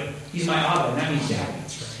Daddy, but He's my Abba, and that means Daddy.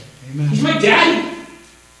 That's right. Amen. He's my daddy.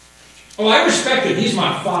 Oh, I respect him. He's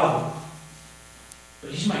my father.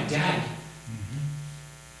 But he's my daddy.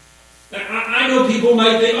 I know people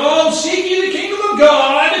might think, oh, seek ye the kingdom of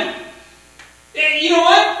God. And you know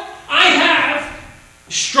what? I have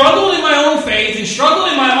struggled in my own faith and struggled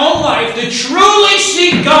in my own life to truly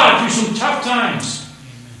seek God through some tough times.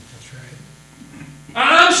 Amen. That's right.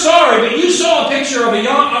 I'm sorry, but you saw a picture of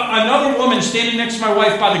another woman standing next to my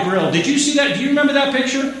wife by the grill. Did you see that? Do you remember that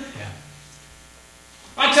picture? Yeah.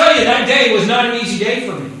 I tell you, that day was not an easy day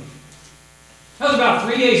for me. That was about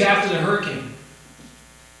 3 days after the hurricane.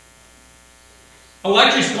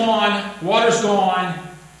 Electric's gone, water's gone,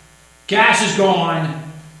 gas is gone,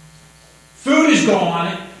 food is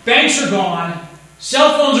gone, banks are gone,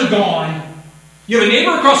 cell phones are gone. You have a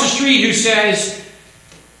neighbor across the street who says,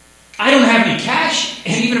 I don't have any cash,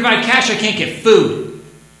 and even if I had cash, I can't get food.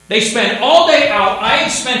 They spend all day out. I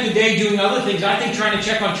had spent the day doing other things, I think trying to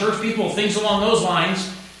check on church people, things along those lines.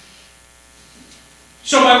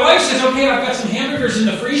 So my wife says, okay, I've got some hamburgers in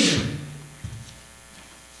the freezer.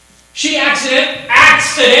 She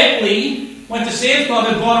accidentally went to Sam's Club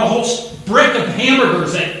and bought a whole brick of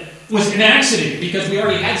hamburgers that was an accident because we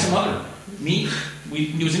already had some other meat.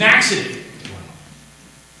 It was an accident.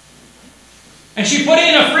 And she put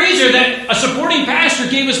it in a freezer that a supporting pastor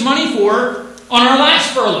gave us money for on our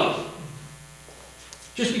last furlough.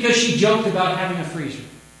 Just because she joked about having a freezer.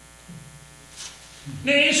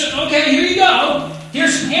 And he said, okay, here you go.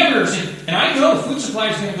 Here's some hamburgers. And I know the food supply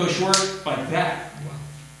is going to go short like that.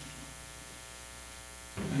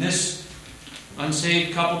 And this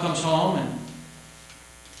unsaved couple comes home, and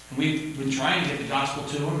we've been trying to get the gospel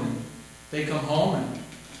to them, and they come home, and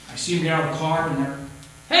I see them get out of the car, and they're,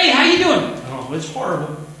 hey, how you doing? Oh, it's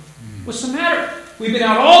horrible. What's the matter? We've been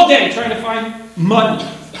out all day trying to find money.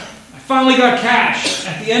 I finally got cash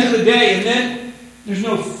at the end of the day, and then there's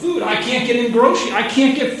no food. I can't get in grocery. I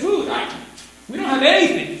can't get food. We don't have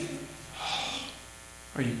anything.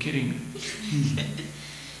 Are you kidding me?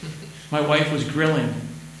 My wife was grilling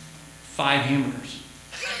 5 hamburgers.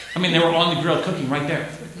 I mean, they were on the grill cooking right there.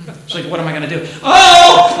 It's like, what am I going to do?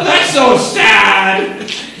 Oh, that's so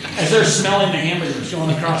sad! As they're smelling the hamburgers going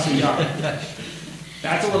across the yard.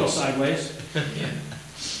 That's a little sideways.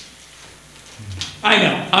 I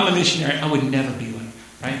know, I'm a missionary. I would never be one,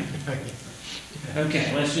 right?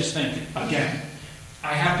 Okay, let's just think. Again,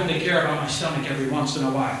 I happen to care about my stomach every once in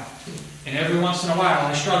a while. And every once in a while,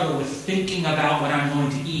 I struggle with thinking about what I'm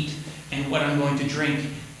going to eat and what I'm going to drink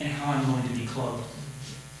and how I'm going to be clothed.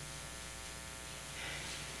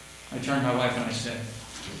 I turned to my wife and I said,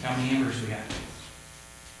 how many hamburgers we got?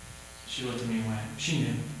 She looked at me and went, she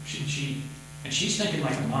knew. And she's thinking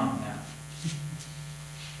like a mom now.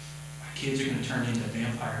 Our kids are going to turn into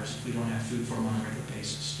vampires if we don't have food for them on a regular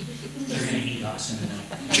basis. They're going to eat us in the night.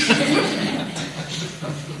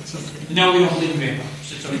 No, we don't believe in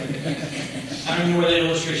vampires. It's okay. I don't know where that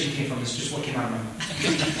illustration came from. It's just what came out of my mouth. I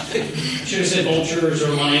should have said vultures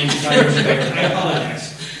or lions, tigers, or bears. I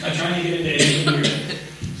apologize. I'm trying to get into anything weird.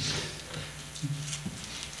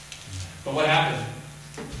 But what happened?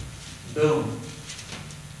 Boom.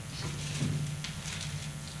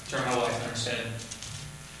 Turned my wife and said,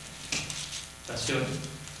 let's do it.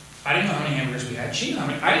 I didn't know how many hamburgers we had. She knew how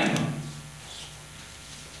many. I didn't know.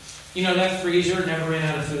 You know, that freezer never ran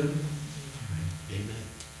out of food. Amen.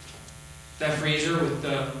 That freezer with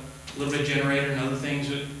the little bit of generator and other things.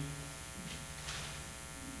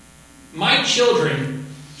 My children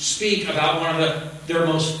speak about one of their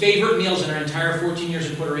most favorite meals in their entire 14 years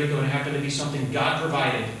in Puerto Rico, and it happened to be something God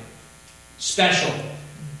provided. Special.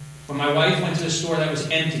 When my wife went to the store that was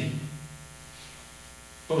empty,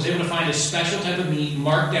 but was able to find a special type of meat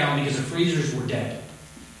marked down because the freezers were dead.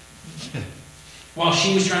 While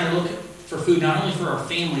she was trying to look for food, not only for our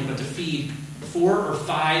family, but to feed 4 or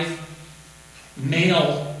 5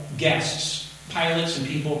 male guests, pilots and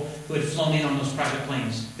people who had flown in on those private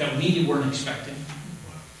planes that we weren't expecting.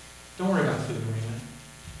 Don't worry about food, Marina.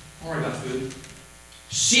 Don't worry about food.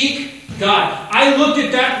 Seek God. I looked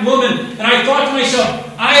at that woman and I thought to myself,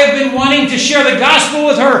 I have been wanting to share the gospel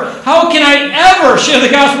with her. How can I ever share the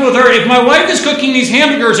gospel with her if my wife is cooking these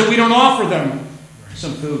hamburgers and we don't offer them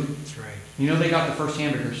some food? That's right. You know they got the first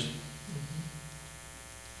hamburgers.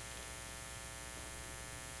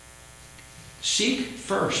 Seek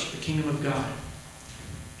first the kingdom of God.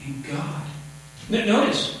 And God.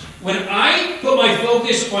 Notice, when I put my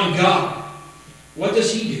focus on God, what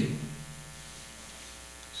does He do?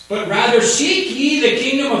 But rather seek ye the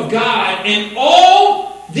kingdom of God, and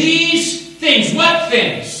all these things. What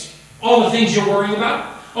things? All the things you're worrying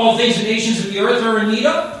about? All the things the nations of the earth are in need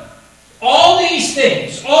of? All these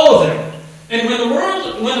things, all of them. And when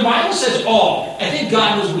the Bible says all, I think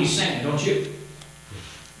God knows what he's saying, don't you?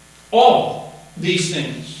 All these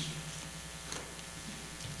things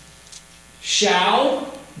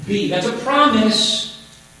shall be. That's a promise.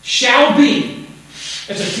 Shall be.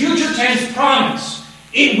 It's a future tense promise.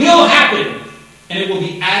 It will happen. And it will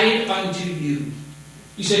be added unto you.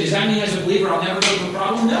 You say, does that mean as a believer I'll never go through a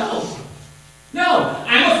problem? No. No.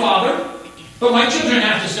 I'm a father, but my children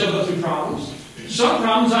have to still go through problems. Some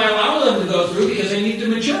problems I allow them to go through because they need to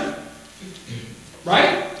mature.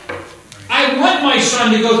 Right? I want my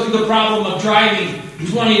son to go through the problem of driving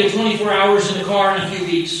 20 to 24 hours in the car in a few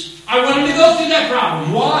weeks. I want him to go through that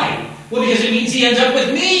problem. Why? Well, because it means he ends up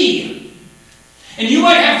with me. And you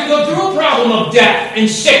might have to go through a problem of death and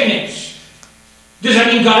sickness. Does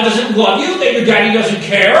that mean God doesn't love you? That your daddy doesn't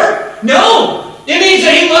care? No! It means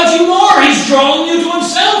that he loves you more. He's drawing you to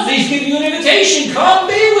himself. He's giving you an invitation. Come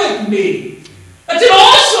be with me. That's an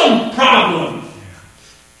awesome problem.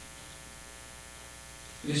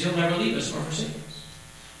 Because he'll never leave us nor forsake us.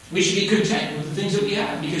 We should be content with the things that we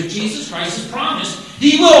have. Because Jesus Christ has promised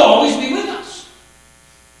he will always be with us.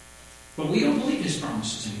 But we don't believe his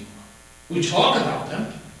promises anymore. We talk about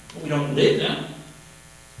them, but we don't live them.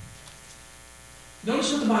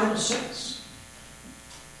 Notice what the Bible says.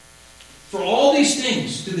 For all these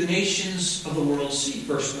things do the nations of the world seek,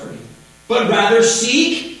 verse 30. But rather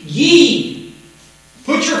seek ye.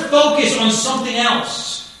 Put your focus on something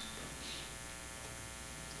else.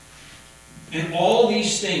 And all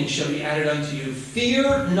these things shall be added unto you.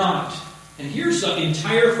 Fear not. And here's the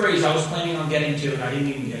entire phrase I was planning on getting to, and I didn't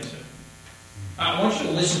even get to. I want you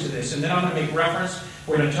to listen to this, and then I'm going to make reference.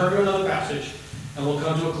 We're going to turn to another passage, and we'll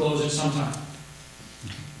come to a close at some time.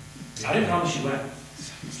 I didn't promise you that.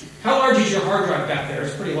 How large is your hard drive back there?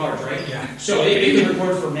 It's pretty large, right? Yeah. So it can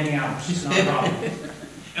record for many hours. It's not a problem.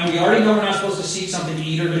 And we already know we're not supposed to seek something to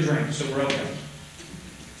eat or to drink, so we're okay.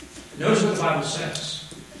 Notice what the Bible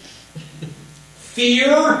says.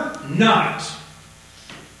 Fear not.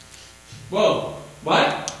 Whoa.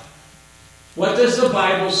 What? What does the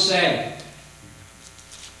Bible say?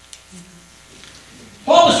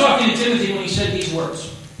 Paul was talking to Timothy when he said these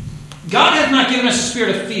words. God hath not given us a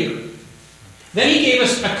spirit of fear. Then he gave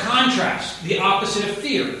us a contrast, the opposite of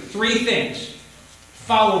fear. 3 things.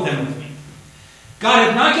 Follow them with me. God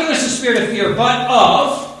hath not given us a spirit of fear, but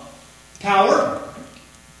of power,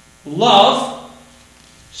 love,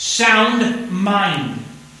 sound mind.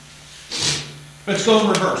 Let's go in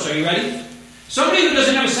reverse. Are you ready? Somebody who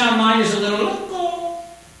doesn't have a sound mind is a little...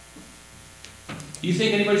 You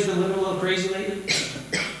think anybody's been living a little crazy lately?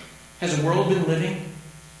 Has the world been living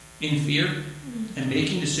in fear and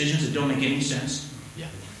making decisions that don't make any sense? Yeah.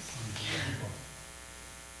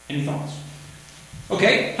 Any thoughts?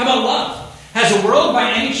 Okay, how about love? Has the world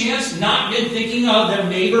by any chance not been thinking of their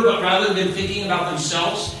neighbor, but rather been thinking about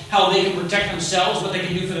themselves, how they can protect themselves, what they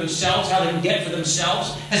can do for themselves, how they can get for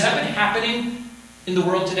themselves? Has that been happening in the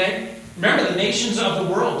world today? Remember, the nations of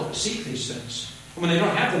the world seek these things. And when they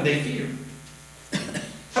don't have them, they fear.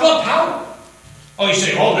 How about power? Oh, you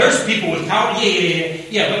say, oh, there's people with power.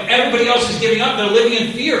 Yeah, but everybody else is giving up. They're living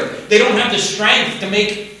in fear. They don't have the strength to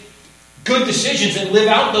make good decisions and live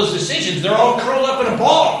out those decisions. They're all curled up in a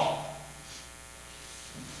ball.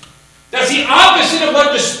 That's the opposite of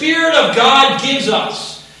what the Spirit of God gives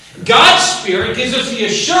us. God's Spirit gives us the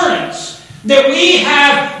assurance that we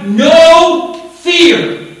have no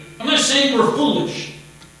fear. I'm not saying we're foolish.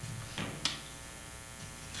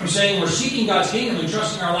 I'm saying we're seeking God's kingdom and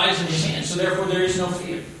trusting our lives in his hands, so therefore there is no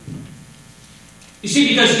fear. You see,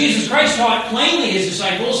 because Jesus Christ taught plainly his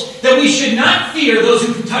disciples that we should not fear those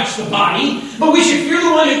who can touch the body, but we should fear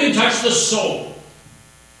the one who can touch the soul.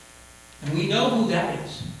 And we know who that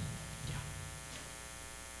is.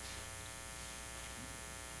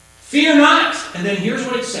 Fear not. And then here's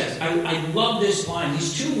what it says. I love this line.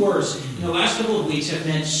 These 2 words in the last couple of weeks have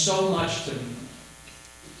meant so much to me.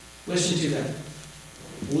 Listen to them.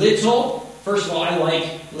 Little. First of all, I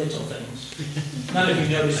like little things. None of you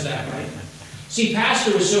noticed that, right? See,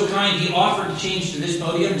 Pastor was so kind, he offered to change to this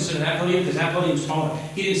podium instead of that podium because that podium's taller.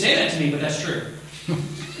 He didn't say that to me, but that's true.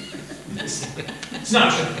 It's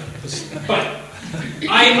not true. But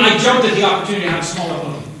I jumped at the opportunity to have a smaller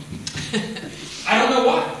podium. I don't know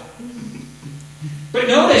why. But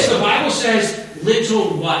notice the Bible says,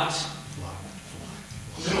 little what? Flock.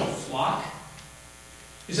 Little flock?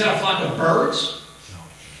 Is that a flock of birds? No.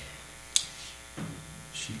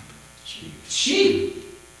 Sheep.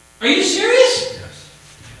 Are you serious? Yes.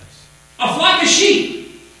 A flock of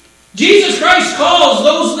sheep. Jesus Christ calls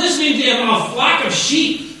those listening to him a flock of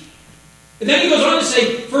sheep. And then he goes on to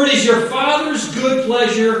say, for it is your Father's good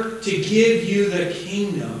pleasure to give you the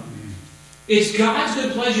kingdom. It's God's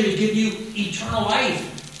good pleasure to give you eternal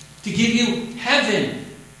life, to give you heaven.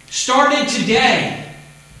 Started today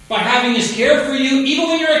by having His care for you, even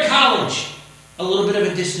when you're at college. A little bit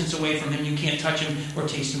of a distance away from Him. You can't touch Him or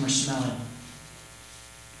taste Him or smell Him.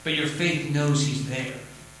 But your faith knows He's there.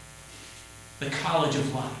 The college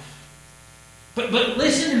of life. But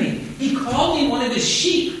listen to me. He called me one of His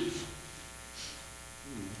sheep.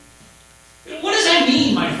 What does that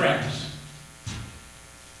mean, my friends?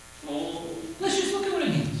 Well, let's just look at what it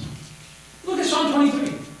means. Look at Psalm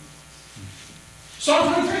 23.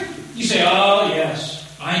 Psalm 23. You say, oh,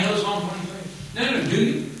 yes, I know Psalm 23. No, do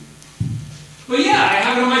you? Well, yeah, I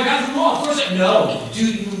have it on my bathroom wall. Of course no. Do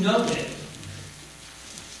you know it?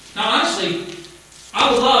 Now, honestly,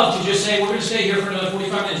 I would love to just say, we're going to stay here for another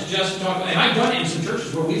 45 minutes just to talk about it. And I've done it in some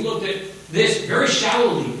churches where we've looked at this very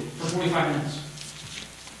shallowly for 45 minutes.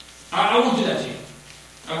 I won't do that to you.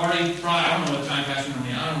 I don't know what time Pastor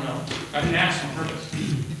normally, I don't know. I didn't ask on purpose.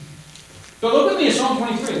 But look with me at Psalm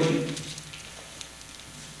 23, will you?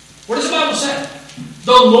 What does the Bible say?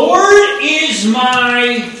 The Lord is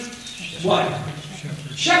my what?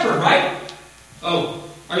 Shepherd, right? Oh,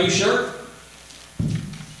 are you sure?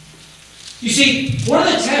 You see, one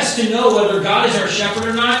of the tests to know whether God is our shepherd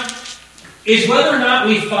or not is whether or not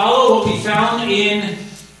we follow what we found in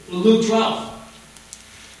Luke 12.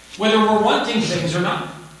 Whether we're wanting things or not.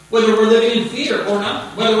 Whether we're living in fear or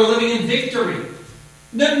not. Whether we're living in victory.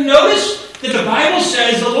 Notice that the Bible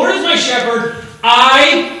says, the Lord is my shepherd,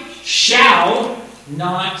 I shall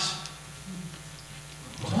not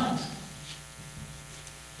want.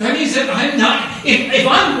 That means that I'm not, if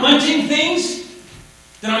I'm wanting things,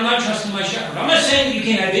 then I'm not trusting my shepherd. I'm not saying that you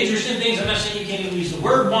can't have interest in things. I'm not saying you can't even use the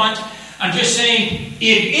word want. I'm just saying, if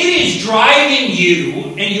it is driving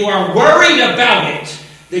you and you are worried about it,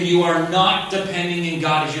 then you are not depending in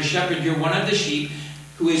God as your shepherd. You're one of the sheep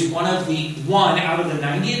who is one out of the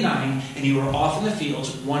 99, and you are off in the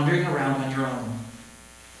fields wandering around on your own.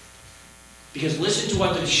 Because listen to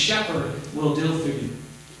what the shepherd will do for you.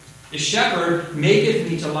 The shepherd maketh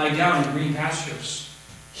me to lie down in green pastures.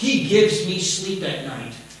 He gives me sleep at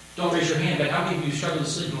night. Don't raise your hand, but how many of you struggled to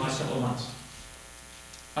sleep in the last couple of months?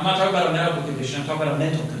 I'm not talking about a medical condition. I'm talking about a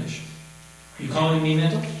mental condition. Are you calling me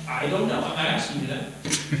mental? I don't know. I'm not asking you that.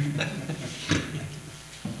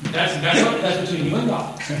 That's between you and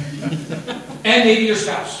God. And maybe your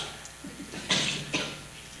spouse.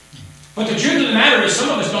 But the truth of the matter is some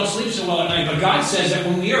of us don't sleep so well at night. But God says that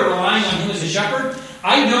when we are relying on Him as a shepherd,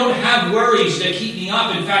 I don't have worries that keep me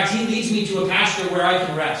up. In fact, He leads me to a pasture where I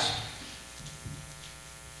can rest.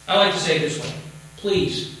 I like to say it this way.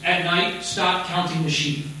 Please, at night, stop counting the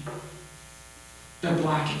sheep. They're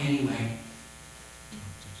black anyway.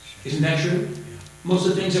 Isn't that true? Most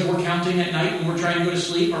of the things that we're counting at night when we're trying to go to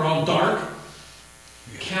sleep are all dark.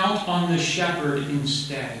 Count on the shepherd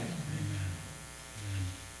instead.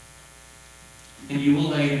 And you will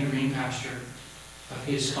lay in green pasture of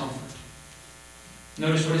His comfort.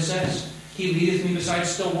 Notice what it says. He leadeth me beside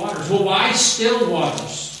still waters. Well, why still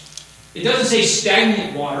waters? It doesn't say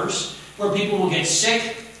stagnant waters where people will get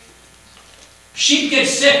sick. Sheep get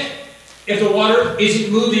sick if the water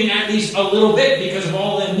isn't moving at least a little bit because of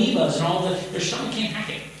all the amoebas and their stomach can't hack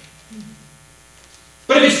it.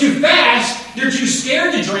 But if it's too fast, they're too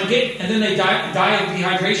scared to drink it, and then they die of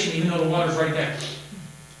dehydration even though the water's right there.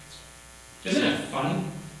 Isn't it funny?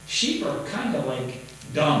 Sheep are kind of like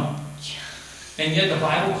dumb. And yet the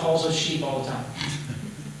Bible calls us sheep all the time.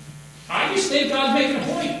 I just think God's making a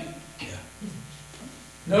point.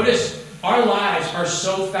 Notice, our lives are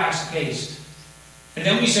so fast-paced. And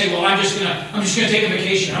then we say, well, I'm just gonna take a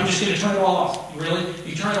vacation. I'm just gonna turn it all off. Really?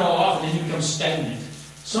 You turn it all off and then you become stagnant.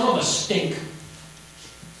 Some of us stink.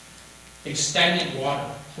 Like stagnant water.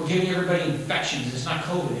 We're giving everybody infections. It's not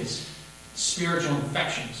COVID, it's spiritual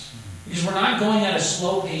infections. Because we're not going at a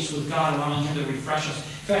slow pace with God, allowing Him to refresh us. In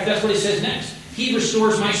fact, that's what He says next. He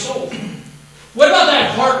restores my soul. What about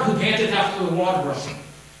that heart who panteth after the water brook?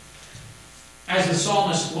 As the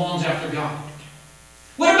psalmist longs after God.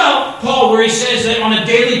 What about Paul, where he says that on a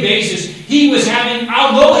daily basis, he was having,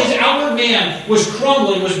 although his outward man was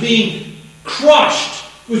crumbling, was being crushed,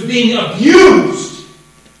 was being abused,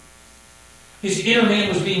 his inner man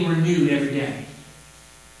was being renewed every day.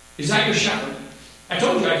 Is that your shepherd? I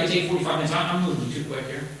told you I could take 45 minutes. I'm moving too quick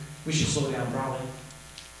here. We should slow down probably.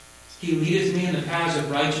 He leadeth me in the paths of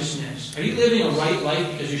righteousness. Are you living a right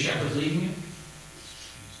life because your shepherd's leading you?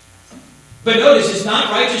 But notice, it's not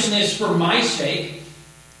righteousness for my sake.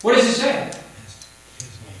 What does it say?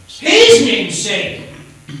 His name's sake.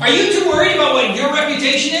 Are you too worried about what your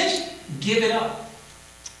reputation is? Give it up.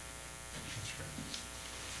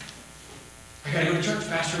 Are I gotta go to church,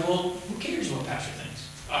 Pastor. Well, who cares what Pastor thinks?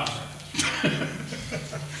 Oh, I'm sorry.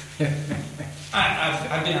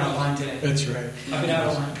 I've been out of line today. That's right. I've been out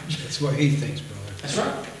of line. That's what he thinks, brother. That's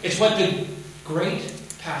right. It's what the great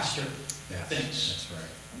pastor thinks. That's right.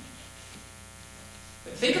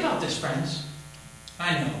 But think about this, friends.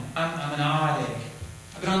 I know, I'm an odd egg.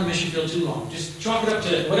 I've been on the mission field too long. Just chalk it up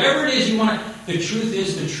to whatever it is you want. The truth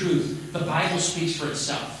is the truth. The Bible speaks for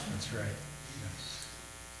itself. That's right. Yes.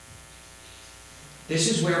 This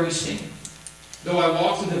is where we stand. Though I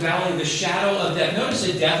walk through the valley of the shadow of death. Notice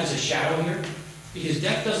that death is a shadow here. Because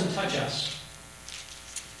death doesn't touch us.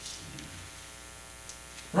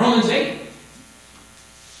 Romans 8.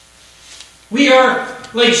 We are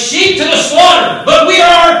like sheep to the slaughter, but we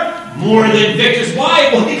are more than victors. Why?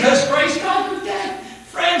 Well, because Christ conquered death.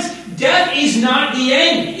 Friends, death is not the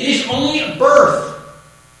end. It is only a birth.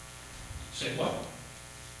 Say what?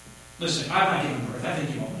 Listen, I've not given birth. I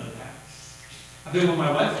think you won't know that. I've been with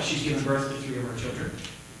my wife while she's given birth to 3 of her children.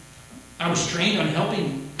 I was trained on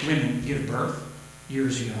helping women give birth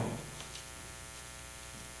years ago.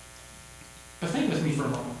 But think with me for a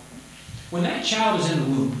moment. When that child is in the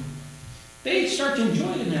womb, they start to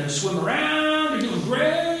enjoy it and they swim around, they're doing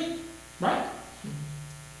great. Right?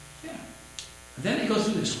 Yeah. And then they go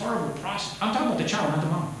through this horrible process. I'm talking about the child, not the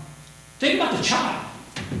mom. Think about the child.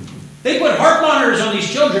 They put heart monitors on these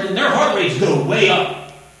children and their heart rates go way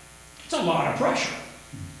up. It's a lot of pressure.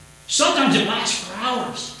 Sometimes it lasts for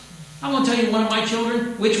hours. I won't tell you one of my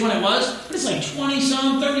children which one it was, but it's like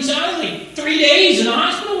 20-some, 30-some. I was like 3 days in the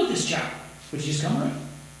hospital with this child, which just come right.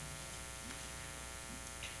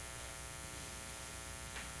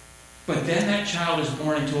 But then that child is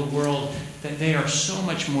born into a world that they are so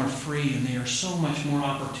much more free and they are so much more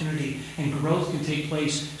opportunity and growth can take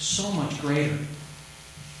place so much greater. You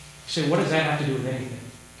say, what does that have to do with anything?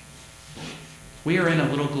 We are in a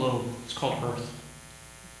little globe. It's called Earth.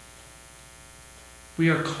 We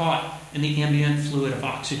are caught in the ambient fluid of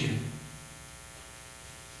oxygen.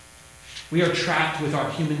 We are trapped with our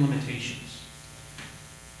human limitations.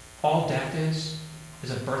 All death is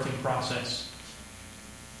a birthing process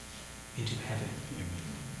into heaven.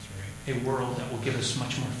 That's right. A world that will give us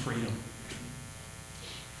much more freedom.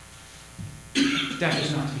 Death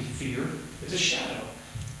is not to be feared. It's a shadow.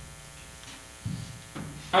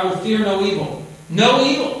 I will fear no evil. No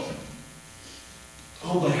evil.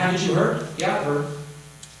 Oh, but haven't you heard? Yeah, I've heard.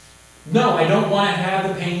 No, I don't want to have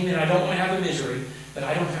the pain and I don't want to have the misery, but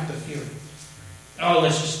I don't have to fear it. Oh,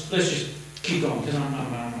 let's just keep going because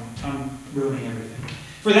I'm ruining everything.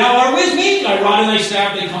 For thou art with me, thy rod and thy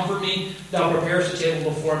staff, they comfort me. Thou preparest a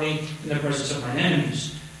table before me in the presence of mine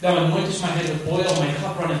enemies. Thou anointest my head with oil, my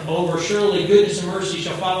cup runneth over. Surely goodness and mercy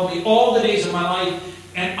shall follow me all the days of my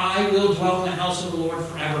life, and I will dwell in the house of the Lord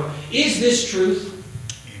forever. Is this truth?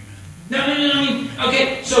 Amen. No.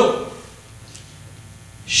 Okay, so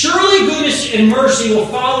surely goodness and mercy will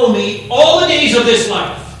follow me all the days of this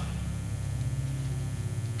life.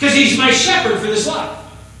 Because he's my shepherd for this life.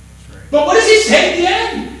 But what does he say at the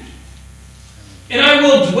end? And I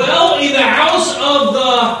will dwell in the house of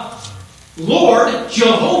the Lord,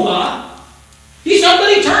 Jehovah. He's talking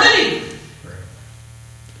about eternity.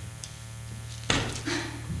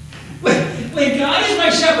 When God is my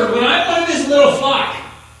shepherd, when I'm one of his little flock,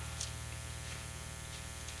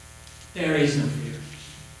 there is no fear.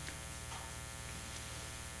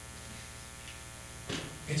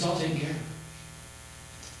 It's all taken care of.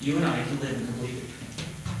 You and I can live in complete victory.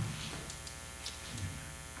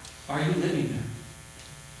 Are you living there?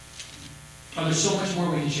 Oh, there's so much more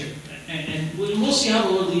we can share. And we'll see how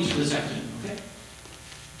the Lord leads for this afternoon, okay?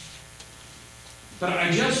 But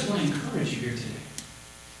I just want to encourage you here today.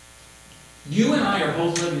 You and I are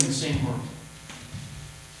both living in the same world.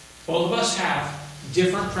 Both of us have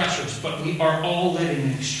different pressures, but we are all living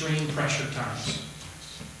in extreme pressure times.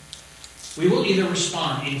 We will either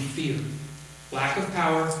respond in fear, lack of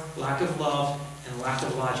power, lack of love, and lack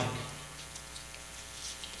of logic.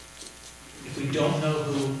 If we don't know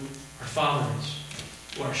who our Father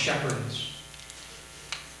is, who our Shepherd is.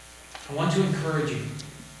 I want to encourage you,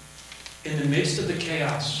 in the midst of the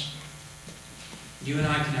chaos, you and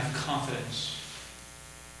I can have confidence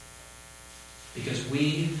because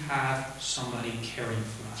we have somebody caring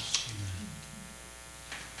for us.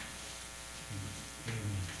 Amen.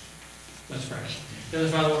 Let's pray. Dear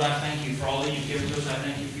Father, Lord, I thank you for all that you've given to us. I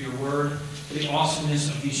thank you for your word, for the awesomeness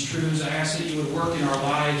of these truths. I ask that you would work in our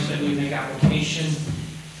lives, that we make application,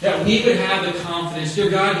 that we would have the confidence.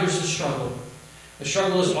 Dear God, here's the struggle. The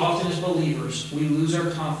struggle is often as believers, we lose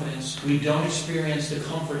our confidence. We don't experience the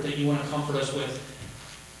comfort that you want to comfort us with.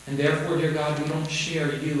 And therefore, dear God, we don't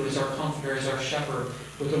share you as our comforter, as our shepherd,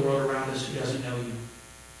 with the world around us who doesn't know you.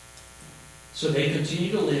 So they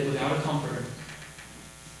continue to live without a comforter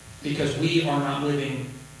because we are not living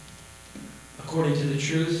according to the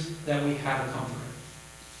truth that we have a comforter.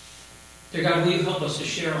 Dear God, will you help us to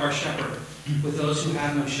share our shepherd with those who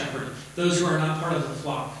have no shepherd, those who are not part of the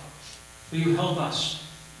flock? Will you help us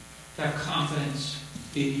to have confidence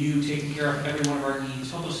in you taking care of every one of our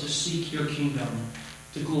needs? Help us to seek your kingdom,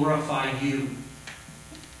 to glorify you,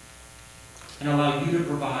 and allow you to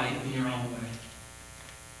provide in your own way.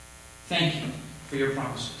 Thank you for your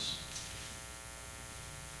promises.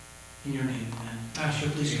 In your name, amen. Pastor,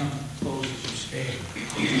 please come close as you speak.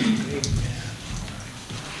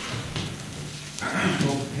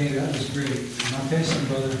 Well, hey, that was great. My pastor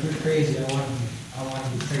brother, if you're crazy, I want to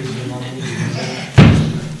be crazy along with you.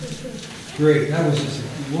 Great. That was just a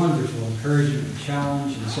wonderful encouragement and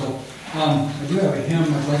challenge. And so, I do have a hymn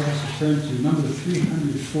I'd like us to turn to, number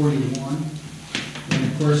 341. And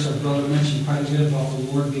of course, our brother mentioned quite a bit about the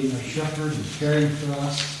Lord being our shepherd and caring for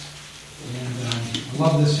us. And I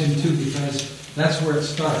love this hymn too because that's where it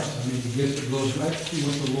starts. I mean, it goes right through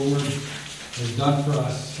what the Lord has done for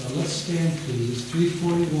us. So let's stand, please.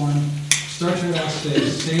 341. Starts with us saying,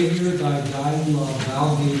 Savior, thy dying love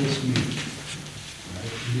thou gavest me.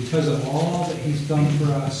 Right? And because of all that he's done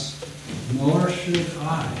for us, nor should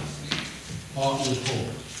I ought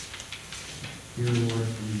withhold. Dear Lord,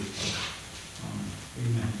 from you.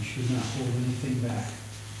 Amen. We should not hold anything back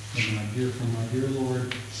from our dear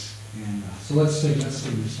Lord. And so let's sing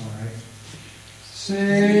this, all right?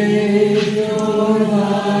 Savior,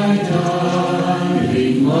 thy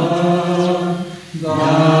dying love,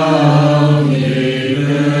 thou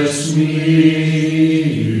gavest me,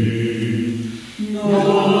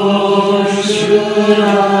 nor should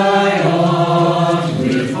I aught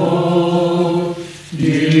withhold,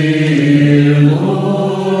 dear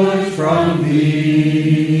Lord, from thee.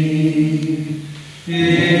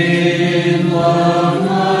 In love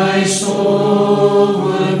my soul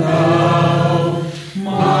would bow,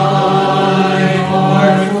 my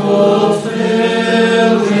heart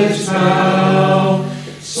fulfill its vow.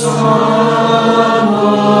 Some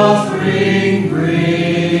offering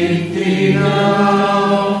bring thee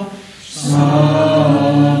now,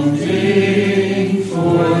 something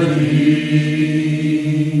for thee.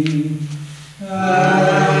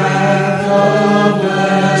 At the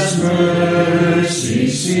blessed mercy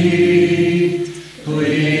seat,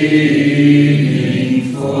 pleading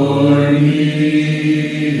for me,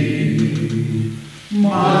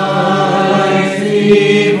 my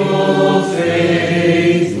feeble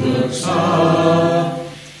faith looks up,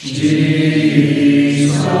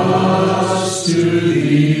 Jesus, to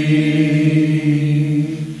thee.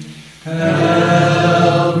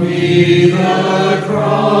 Help me the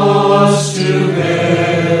cross to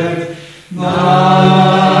bear,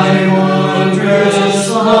 thy wondrous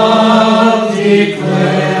love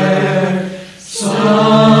declare,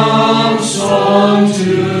 some song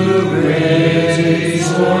to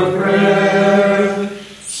raise or prayer,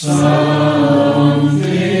 something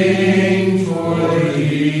for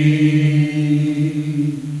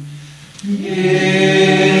thee.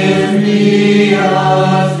 Give me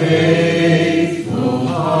a faithful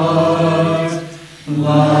heart,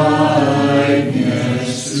 likeness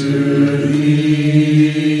to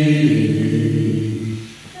thee,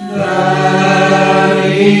 that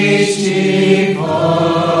each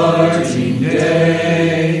departing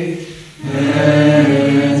day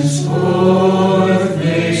henceforth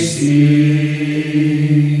may see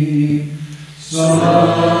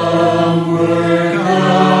some work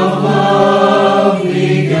of love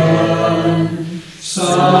begun,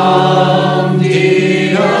 some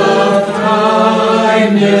deed of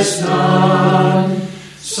kindness done,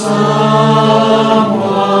 some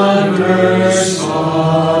wondrous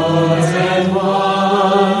sought and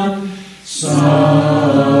won,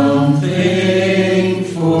 something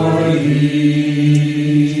for thee.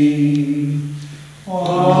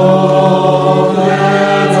 All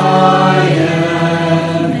that I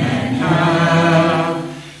am and have,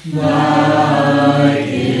 thy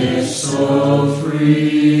gift so free.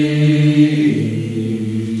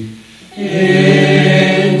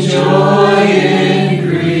 In joy, in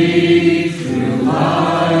grief, through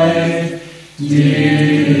life,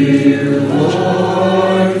 dear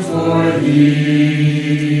Lord, for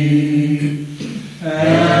thee.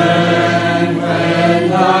 And when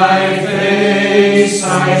thy face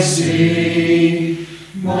I see,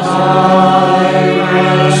 my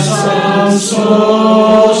ransomed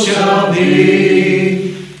soul shall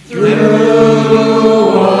be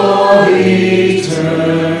through all eternity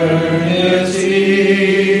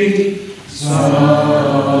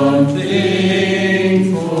something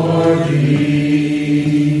for thee.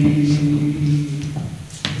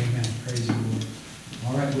 Amen. Praise the Lord.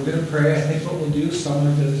 All right, we're going to pray. I think what we'll do,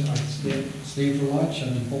 someone does stay for lunch,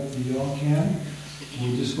 and hopefully you all can.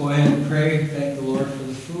 We'll just go ahead and pray, thank the Lord for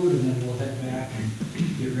the food, and then we'll head back and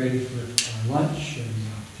get ready for our lunch. And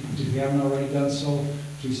if you haven't already done so,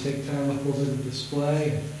 please take time to look over the display.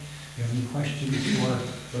 If you have any questions for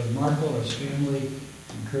Brother Marco or his family,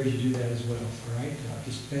 I encourage you to do that as well. All right?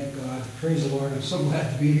 Just thank God. Praise the Lord. I'm so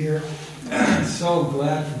glad to be here. So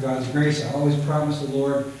glad for God's grace. I always promised the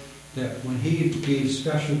Lord that when He gave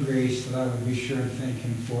special grace, that I would be sure to thank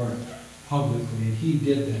Him for it publicly, and He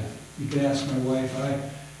did that. You can ask my wife.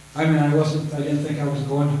 I didn't think I was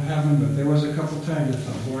going to heaven, but there was a couple times I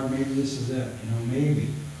thought, Lord, maybe this is it, maybe.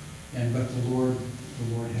 But the Lord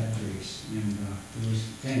had grace, and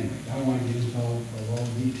anyway. I don't want to get into all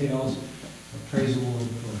the details, but praise the Lord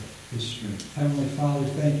for His strength. Heavenly Father,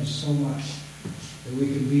 thank you so much that we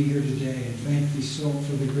can be here today, and thank you so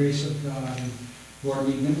for the grace of God. And Lord,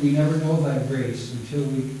 we never know that grace until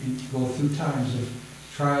we go through times of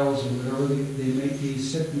trials or whatever they may be,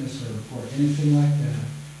 sickness or anything like that.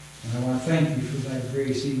 And I want to thank you for that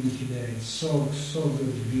grace even today. It's so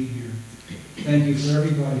good to be here. Thank you for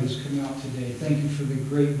everybody who's come out today. Thank you for the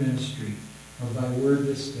great ministry of thy word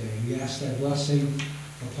this day. We ask that blessing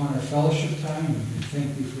upon our fellowship time. And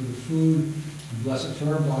thank you for the food. And bless it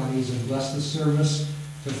for our bodies. And bless the service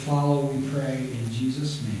to follow, we pray, in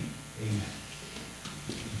Jesus' name. Amen.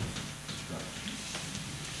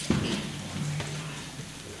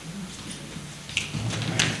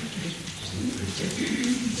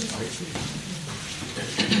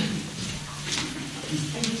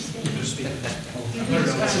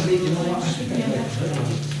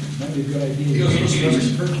 Might be a good idea.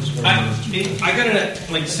 I got it at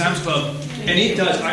Sam's Club, and it does.